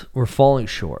goals, we're falling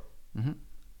short.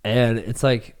 And it's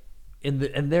like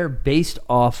and they're based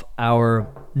off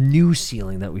our new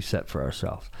ceiling that we set for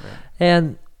ourselves. Right.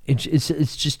 And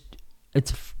it's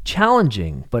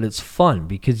challenging, but it's fun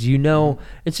because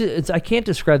it's I can't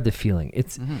describe the feeling.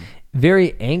 It's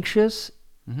very anxious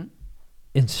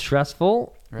and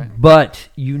stressful, but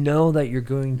that you're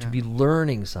going to be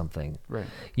learning something. Right.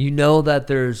 That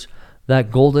there's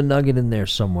that golden nugget in there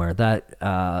somewhere, that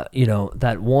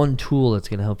that one tool that's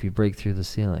going to help you break through the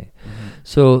ceiling.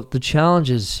 So the challenge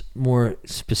is more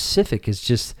specific, is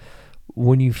just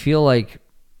when you feel like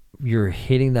you're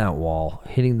hitting that wall,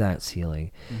 hitting that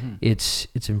ceiling, it's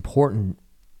important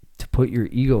to put your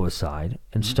ego aside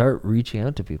and start reaching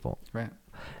out to people. Right.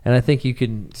 And I think you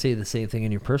can say the same thing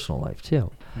in your personal life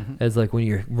too. As like when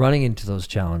you're running into those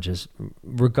challenges,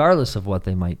 regardless of what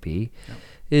they might be,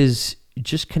 is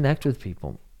just connect with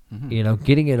people.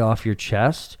 Getting it off your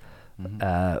chest,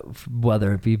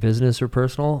 whether it be business or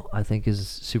personal, I think is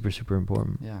super, super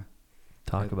important. Yeah.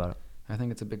 Talk about it. I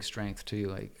think it's a big strength too,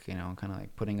 like, kind of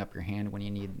like putting up your hand when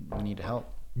you need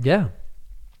help. Yeah.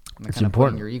 And it's kind of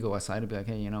important. Putting your ego aside to be like,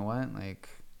 hey, you know what? Like,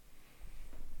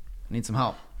 I need some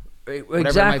help. Exactly.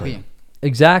 Whatever it might be.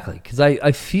 Exactly. Because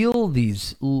I feel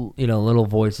these, little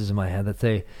voices in my head that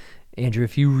say, Andrew,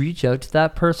 if you reach out to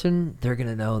that person, they're going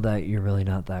to know that you're really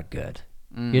not that good.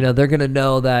 They're going to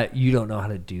know that you don't know how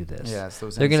to do this. Yeah, it's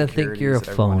those they're going to think you're a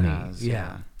phony.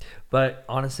 Yeah. But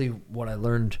honestly, what I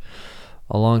learned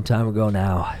a long time ago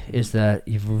now is that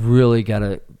you've really got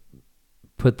to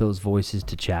put those voices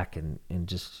to check and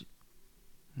just,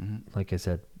 like I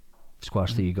said,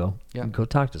 squash the ego and go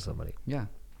talk to somebody. Yeah.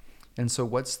 And so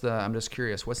I'm just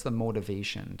curious, what's the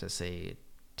motivation to say,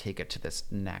 take it to this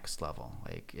next level?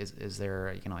 Like, is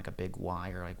there, like a big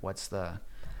why, or like, what's the,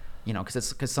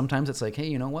 because sometimes it's like, hey,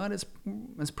 you know what?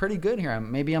 It's pretty good here.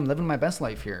 Maybe I'm living my best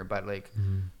life here, but like,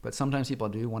 but sometimes people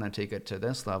do want to take it to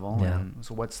this level. Yeah. And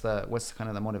so what's kind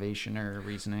of the motivation or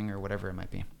reasoning or whatever it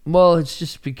might be? Well, it's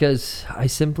just because I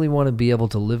simply want to be able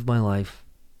to live my life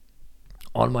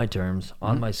on my terms,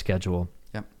 on my schedule.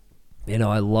 Yep.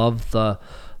 I love the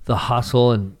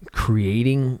hustle and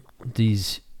creating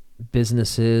these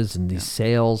businesses and these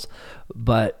sales,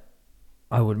 but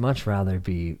I would much rather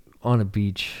be on a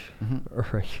beach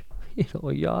or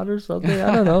a yacht or something,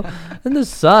 I don't know, in the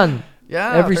sun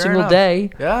every single day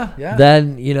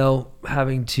than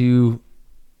having to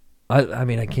I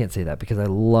mean, I can't say that because I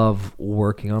love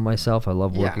working on myself. I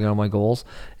love working on my goals.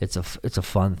 It's a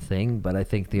fun thing, but I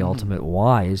think the ultimate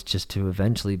why is just to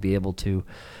eventually be able to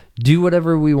do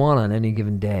whatever we want on any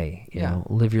given day. You know,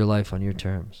 live your life on your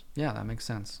terms. Yeah, that makes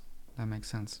sense. And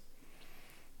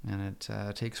it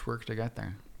takes work to get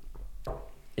there.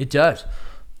 It does.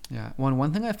 Yeah.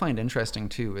 One thing I find interesting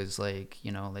too is like,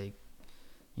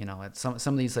 it's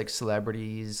some of these like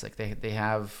celebrities, like they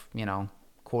have,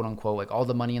 quote unquote, like all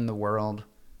the money in the world,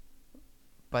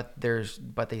 but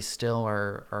they still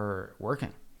are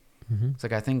working. It's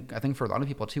like, I think for a lot of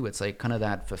people too, it's like kind of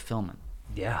that fulfillment.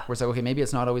 Yeah. Where it's like, okay, maybe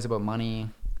it's not always about money,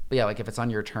 but yeah, like if it's on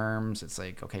your terms, it's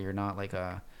like, okay, you're not like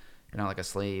a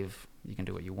slave. You can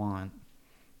do what you want.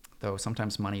 Though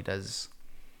sometimes money does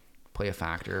play a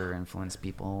factor or influence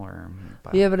people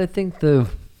but I think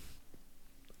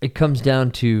it comes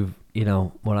down to,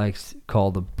 what I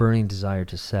call the burning desire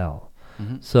to sell.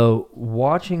 So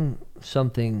watching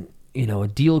something, a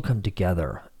deal come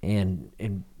together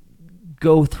and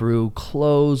go through,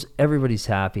 close, everybody's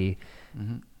happy.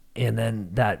 And then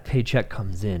that paycheck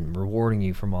comes in, rewarding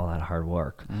you from all that hard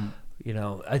work.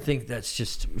 I think that's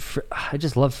just, I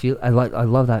just love I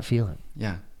love that feeling.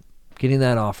 Yeah. Getting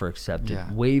that offer accepted,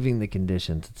 waiving the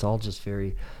conditions. It's all just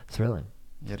very thrilling.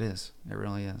 It is. It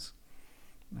really is.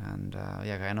 And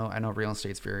I know real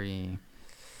estate's very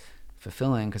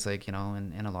fulfilling because like, in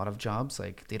a lot of jobs,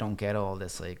 like they don't get all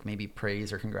this like maybe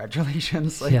praise or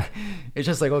congratulations. Like it's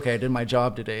just like, okay, I did my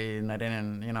job today and I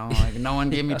didn't, like no one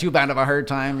gave me too bad of a hard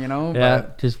time,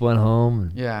 but just went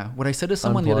home. What I said to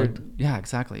someone unplugged.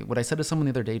 exactly. What I said to someone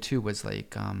the other day too was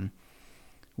like,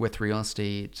 with real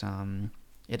estate,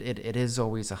 it is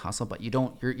always a hustle, but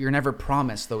you're never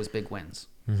promised those big wins.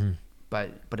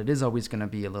 But it is always going to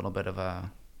be a little bit of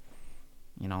a,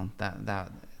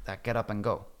 that get up and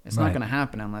go. It's not going to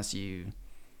happen unless you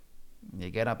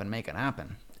get up and make it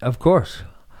happen. Of course.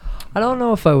 I don't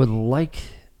know if I would like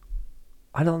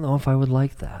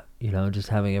that, just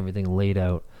having everything laid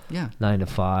out. Yeah. 9 to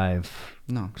 5.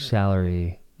 No.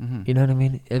 Salary. You know what I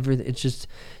mean? It just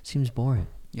seems boring.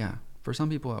 Yeah. For some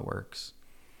people it works.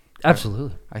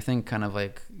 Absolutely. I think kind of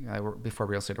like before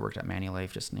real estate, I worked at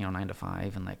Manulife, just 9 to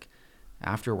 5, and like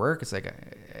after work, it's like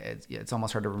it's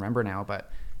almost hard to remember now,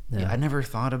 but I never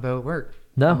thought about work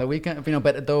on the weekend.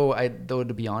 But though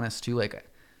to be honest too, like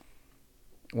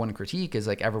one critique is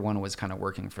like everyone was kind of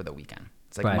working for the weekend.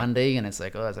 It's like Monday, and it's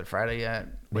like, oh, is it Friday yet?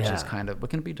 Which is kind of what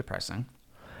can be depressing.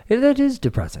 It is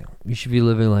depressing. You should be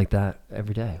living like that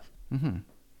every day.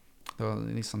 Though at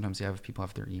least sometimes people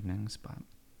have their evenings, but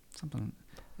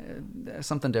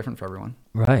something different for everyone.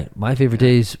 Right. My favorite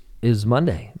days is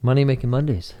Monday. Money making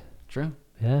Mondays. True.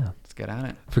 Yeah. Let's get at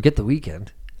it. Forget the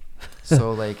weekend.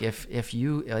 So like if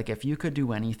you could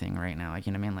do anything right now,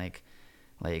 like,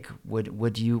 like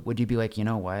would you be like,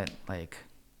 what? Like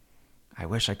I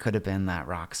wish I could have been that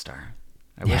rock star.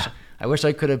 I wish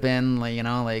I could have been like,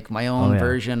 like my own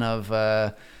version of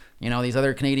these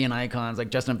other Canadian icons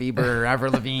like Justin Bieber or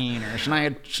Avril Lavigne or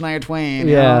Shania Twain.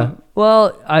 Yeah.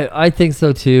 Well, I think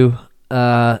so too.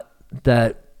 That,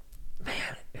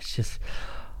 man, it's just,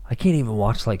 I can't even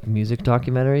watch like music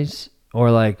documentaries or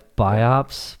like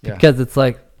biops because it's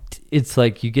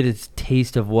like you get a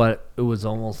taste of what it was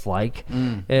almost like.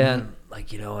 And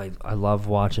like, I love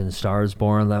watching Stars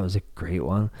Born. That was a great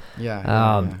one.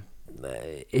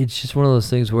 It's just one of those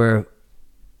things where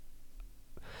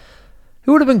it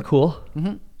would have been cool.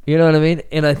 You know what I mean?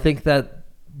 And I think that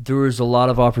there is a lot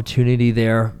of opportunity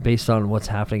there based on what's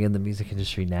happening in the music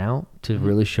industry now to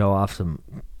really show off some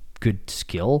good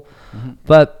skill.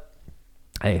 But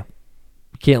hey,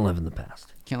 you can't live in the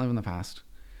past.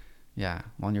 Yeah.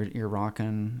 Well, you're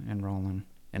rocking and rolling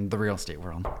in the real estate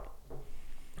world.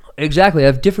 Exactly. I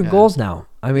have different goals now.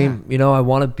 I mean, I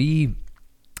want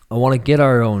to get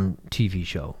our own TV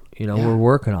show. We're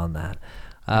working on that.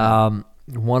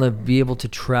 Want to be able to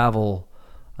travel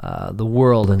the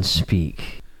world and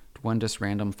speak. One just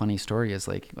random funny story is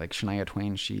like Shania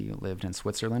Twain, she lived in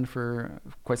Switzerland for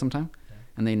quite some time,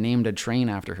 and they named a train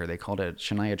after her. They called it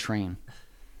Shania Train.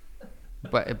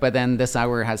 But then this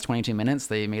hour has 22 minutes.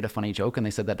 They made a funny joke and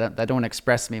they said that don't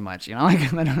express me much,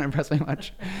 like that don't impress me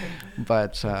much.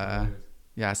 But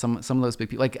some of those big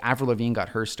people, like Avril Lavigne got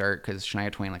her start because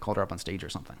Shania Twain like called her up on stage or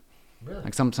something. Really?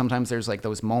 Like sometimes there's like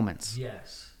those moments.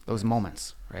 Yes. Those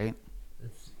moments, right?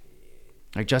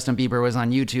 Like Justin Bieber was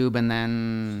on YouTube and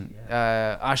then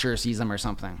Usher sees him or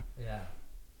something. Yeah.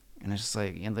 And it's just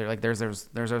like, they're like there's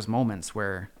those moments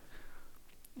where,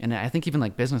 and I think even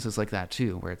like businesses like that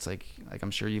too, where it's like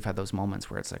I'm sure you've had those moments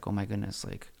where it's like, oh my goodness,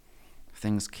 like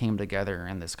things came together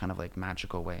in this kind of like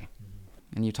magical way.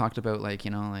 And you talked about like,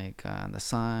 the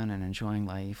sun and enjoying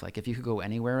life. Like if you could go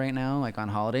anywhere right now, like on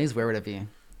holidays, where would it be?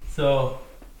 So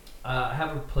I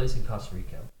have a place in Costa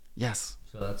Rica. Yes.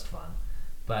 So that's fun.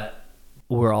 But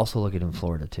we're also looking in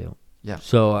Florida too. Yeah.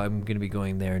 So I'm going to be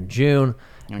going there in June.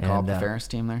 You want to call up the Ferris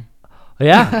team there?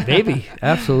 Yeah, maybe.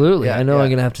 Absolutely. Yeah, I know yeah. I'm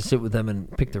going to have to sit with them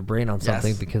and pick their brain on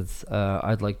something Yes. because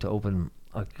I'd like to open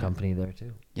a company there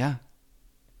too. Yeah.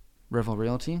 Rival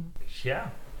Realty? Yeah.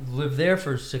 Live there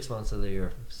for 6 months of the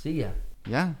year. See ya.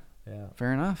 Yeah. Yeah.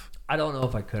 Fair enough. I don't know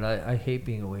if I could. I hate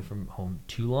being away from home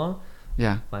too long.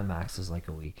 Yeah. My max is like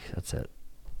a week. That's it.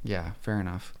 Yeah. Fair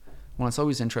enough. Well, it's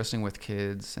always interesting with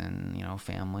kids and,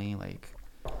 family, like,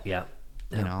 Yeah.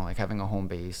 like having a home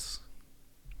base.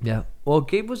 Yeah. Well,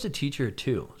 Gabe was a teacher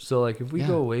too. So like if we Yeah.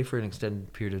 go away for an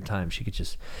extended period of time, she could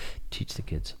just teach the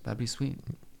kids. That'd be sweet.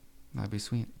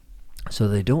 So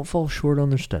they don't fall short on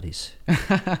their studies.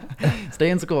 Stay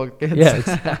in school, kids. Yeah,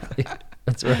 exactly.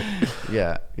 That's right.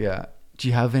 Yeah. Yeah. Do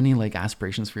you have any like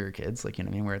aspirations for your kids? Like,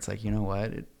 where it's like,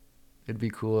 what? It'd be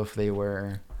cool if they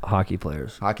were Hockey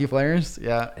players. hockey players.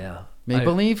 Yeah. Yeah.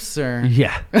 Maple Leafs or?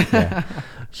 Yeah. Yeah.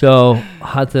 So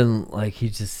Hudson, like he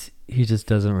just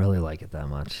doesn't really like it that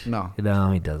much. No.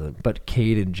 No, he doesn't. But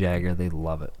Cade and Jagger, they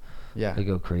love it. Yeah. They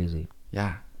go crazy.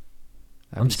 Yeah.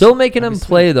 I'm still making him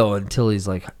play though until he's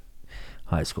like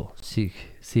high school. See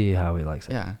how he likes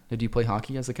it. Yeah. Did you play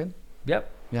hockey as a kid? Yep.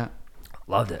 Yeah.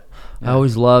 Loved it. Yeah. I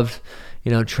always loved,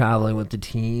 traveling with the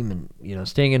team and,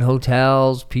 staying in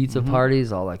hotels, pizza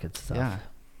parties, all that good stuff. Yeah.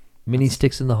 Mini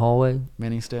sticks in the hallway.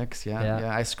 Mini sticks. Yeah. Yeah.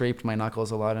 Yeah. I scraped my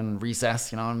knuckles a lot in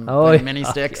recess, and Oh, playing yeah. mini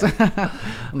Oh, sticks yeah.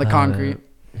 on the concrete.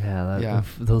 Yeah. Yeah.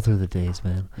 Those are the days,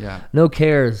 man. Yeah. No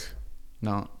cares.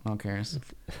 No cares.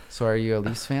 So are you a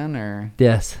Leafs fan or?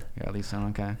 Yes. You're a Leafs fan.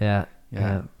 Okay. Yeah.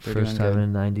 Yeah. They're First doing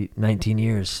time good. in 19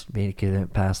 years making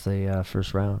it past the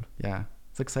first round. Yeah.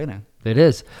 It's exciting. It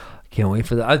is. Can't wait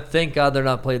for that. I thank God they're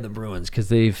not playing the Bruins because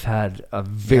they've had a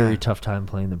very tough time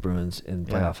playing the Bruins in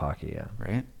playoff hockey. Yeah.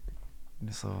 Right.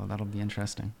 So that'll be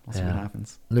interesting. We'll see what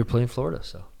happens. They're playing Florida,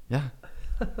 so. Yeah.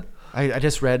 I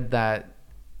just read that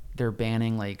they're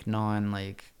banning like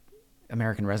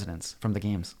American residents from the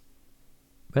games.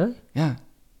 Really? Yeah.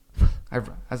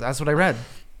 That's what I read.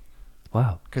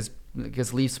 Wow.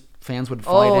 Because Leafs fans would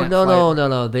fly Oh, down.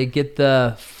 no. They get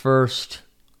the first.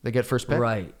 They get first pick?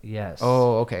 Right, yes.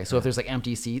 Oh, okay. So if there's like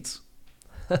empty seats.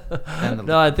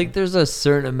 No, I think there's a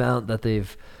certain amount that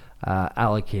they've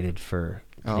allocated for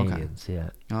Canadians. Okay. Yeah.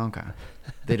 Oh, okay.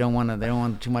 They don't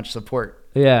want too much support.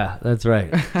 Yeah, that's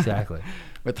right. Exactly.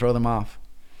 But throw them off.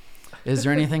 Is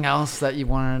there anything else that you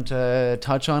wanted to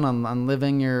touch on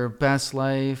living your best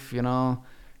life,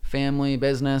 family,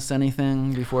 business,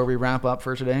 anything before we wrap up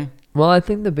for today? Well, I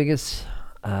think the biggest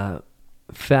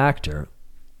factor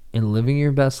in living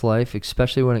your best life,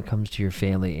 especially when it comes to your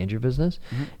family and your business,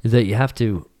 is that you have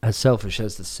to, as selfish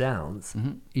as this sounds,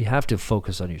 you have to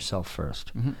focus on yourself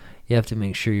first. You have to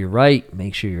make sure you're right,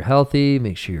 make sure you're healthy,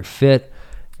 make sure you're fit,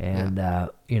 and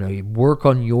you work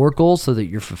on your goals so that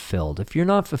you're fulfilled. If you're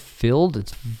not fulfilled,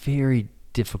 it's very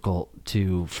difficult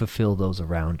to fulfill those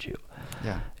around you.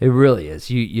 Yeah. It really is.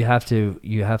 You have to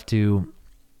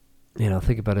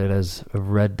think about it as a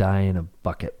red dye in a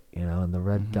bucket, and the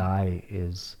red dye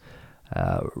is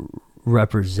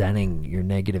representing your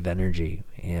negative energy.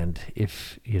 And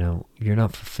if, you're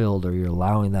not fulfilled or you're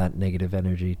allowing that negative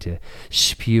energy to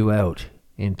spew out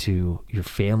into your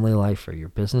family life or your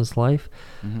business life,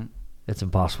 it's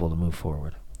impossible to move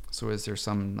forward. So is there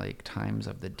some like times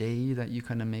of the day that you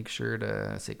kind of make sure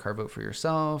to say carve out for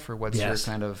yourself, or what's your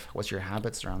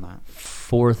habits around that?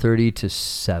 4:30 to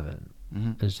 7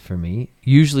 is for me.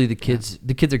 Usually the kids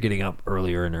are getting up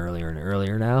earlier and earlier and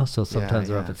earlier now. So sometimes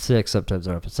they're up at 6, sometimes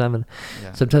they're up at 7,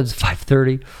 sometimes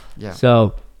 5:30. Yeah.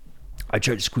 So I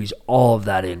try to squeeze all of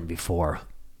that in before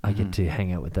I get to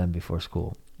hang out with them before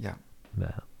school. Yeah.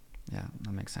 Yeah. Yeah,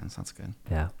 that makes sense. That's good.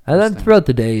 Yeah. And then throughout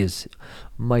the day is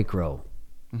micro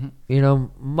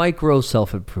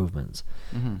self-improvements.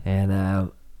 And I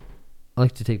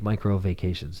like to take micro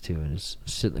vacations too and just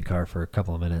sit in the car for a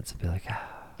couple of minutes and be like,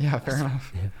 yeah, fair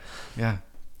enough. Yeah.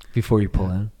 Before you pull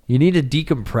in. You need to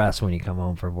decompress when you come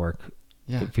home from work.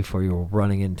 Yeah. Before you're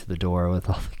running into the door with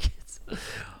all the kids.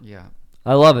 Yeah.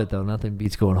 I love it though. Nothing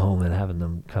beats going home and having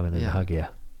them come in and hug you.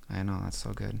 I know, that's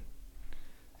so good.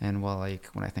 And well, like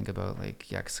when I think about like,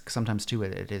 'cause sometimes too,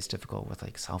 it is difficult with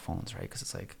like cell phones, right? Because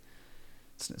it's like,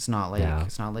 it's not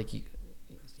like you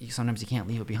sometimes you can't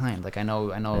leave it behind. Like I know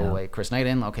like Chris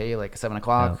Knighton, okay, like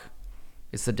 7:00,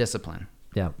 it's the discipline.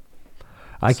 Yeah.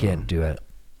 I can't do it.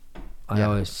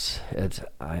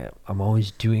 I'm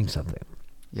always doing something.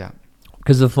 Yeah.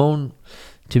 Because the phone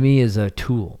to me is a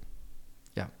tool.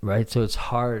 Yeah. Right. So it's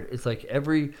hard. It's like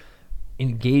every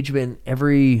engagement,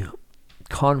 every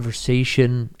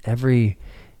conversation, every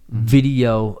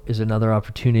video is another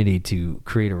opportunity to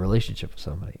create a relationship with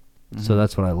somebody. So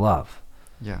that's what I love.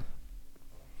 Yeah.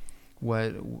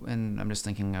 And I'm just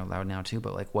thinking out loud now too,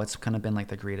 but like what's kind of been like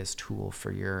the greatest tool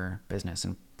for your business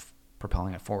and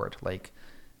propelling it forward? Like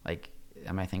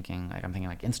I'm thinking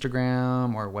like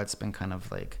Instagram, or what's been kind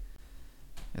of like,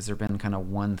 has there been kind of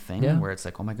one thing where it's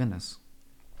like, oh my goodness?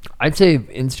 I'd say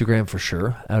Instagram for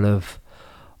sure, out of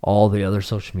all the other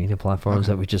social media platforms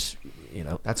that we just,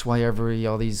 That's why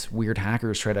all these weird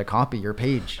hackers try to copy your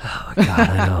page. Oh God,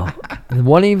 I know. And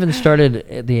one even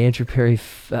started the Andrew Perrie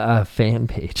fan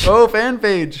page. Oh, fan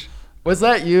page. Was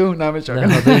that you? No, I'm joking.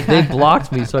 No, they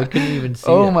blocked me, so I couldn't even see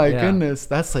it. Oh my goodness.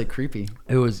 That's like creepy.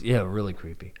 It was, really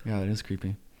creepy. Yeah, it is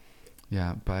creepy.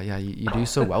 Yeah, but yeah, you do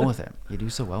so well with it. You do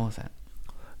so well with it.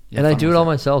 And I do it all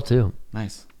myself too.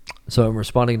 Nice. So I'm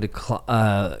responding to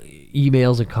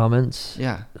emails and comments.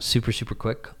 Yeah. Super, super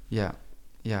quick. Yeah.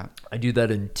 Yeah. I do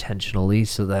that intentionally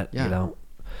so that,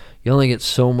 you only get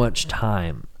so much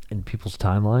time in people's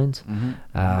timelines.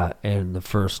 And the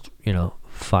first,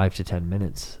 5 to 10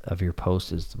 minutes of your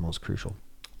post is the most crucial.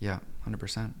 Yeah,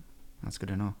 100%. That's good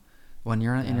to know. When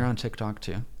you're on TikTok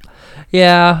too.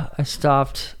 Yeah, I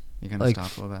stopped. You're going to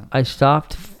stop a little bit. I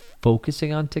stopped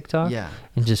focusing on TikTok. Yeah.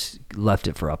 And just left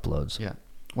it for uploads. Yeah.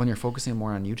 When you're focusing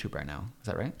more on YouTube right now, is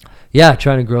that right? Yeah,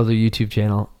 trying to grow the YouTube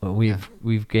channel.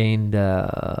 We've gained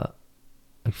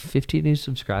like 50 new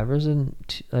subscribers in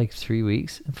 3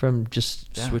 weeks from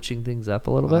just switching things up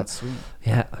a little bit. That's sweet.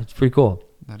 Yeah, it's pretty cool.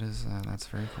 That's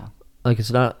very cool. Like,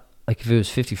 it's not like if it was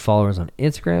 50 followers on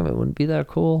Instagram, it wouldn't be that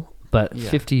cool. But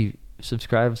 50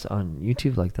 subscribers on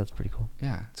YouTube, like, that's pretty cool.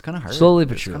 Yeah, it's kind of hard. Slowly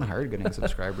but surely. It's kind of hard getting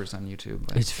subscribers on YouTube.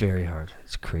 Like, it's very hard.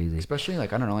 It's crazy. Especially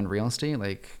like, I don't know, in real estate,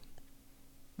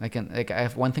 I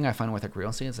have one thing I find with like real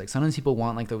estate. It's like sometimes people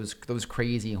want like those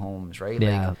crazy homes, right?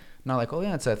 Yeah. Like, not like, oh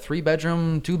yeah, it's a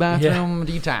 3-bedroom, 2-bathroom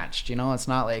detached. It's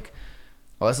not like,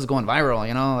 oh, this is going viral.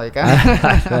 Like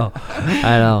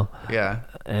I know. Yeah.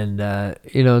 And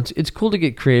it's cool to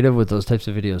get creative with those types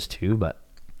of videos too. But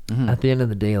at the end of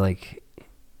the day, like,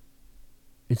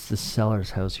 it's the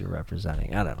seller's house you're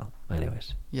representing. I don't know.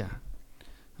 Anyways. Yeah.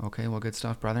 Okay, well, good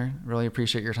stuff, brother. Really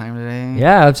appreciate your time today.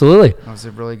 Yeah, absolutely. That was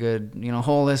a really good,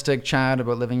 holistic chat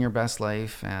about living your best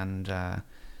life, and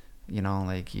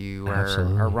like you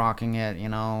are rocking it,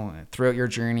 throughout your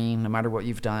journey, no matter what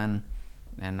you've done.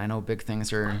 And I know big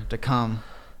things are to come.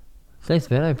 Thanks,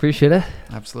 man. I appreciate it.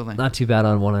 Absolutely. Not too bad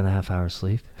on 1.5 hours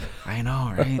sleep. I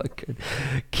know, right?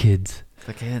 Kids.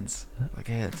 The kids.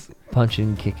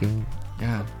 Punching, kicking.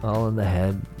 Yeah. All in the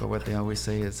head. But what they always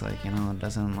say is like, it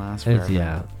doesn't last forever.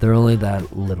 Yeah. They're only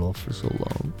that little for so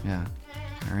long. Yeah.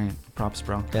 All right. Props,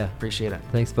 bro. Yeah. Appreciate it.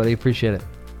 Thanks, buddy. Appreciate it.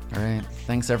 All right.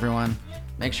 Thanks, everyone.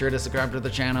 Make sure to subscribe to the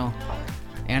channel.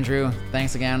 Andrew,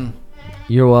 thanks again.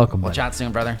 You're welcome, We'll buddy. chat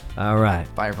soon, brother. All right.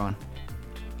 Bye, everyone.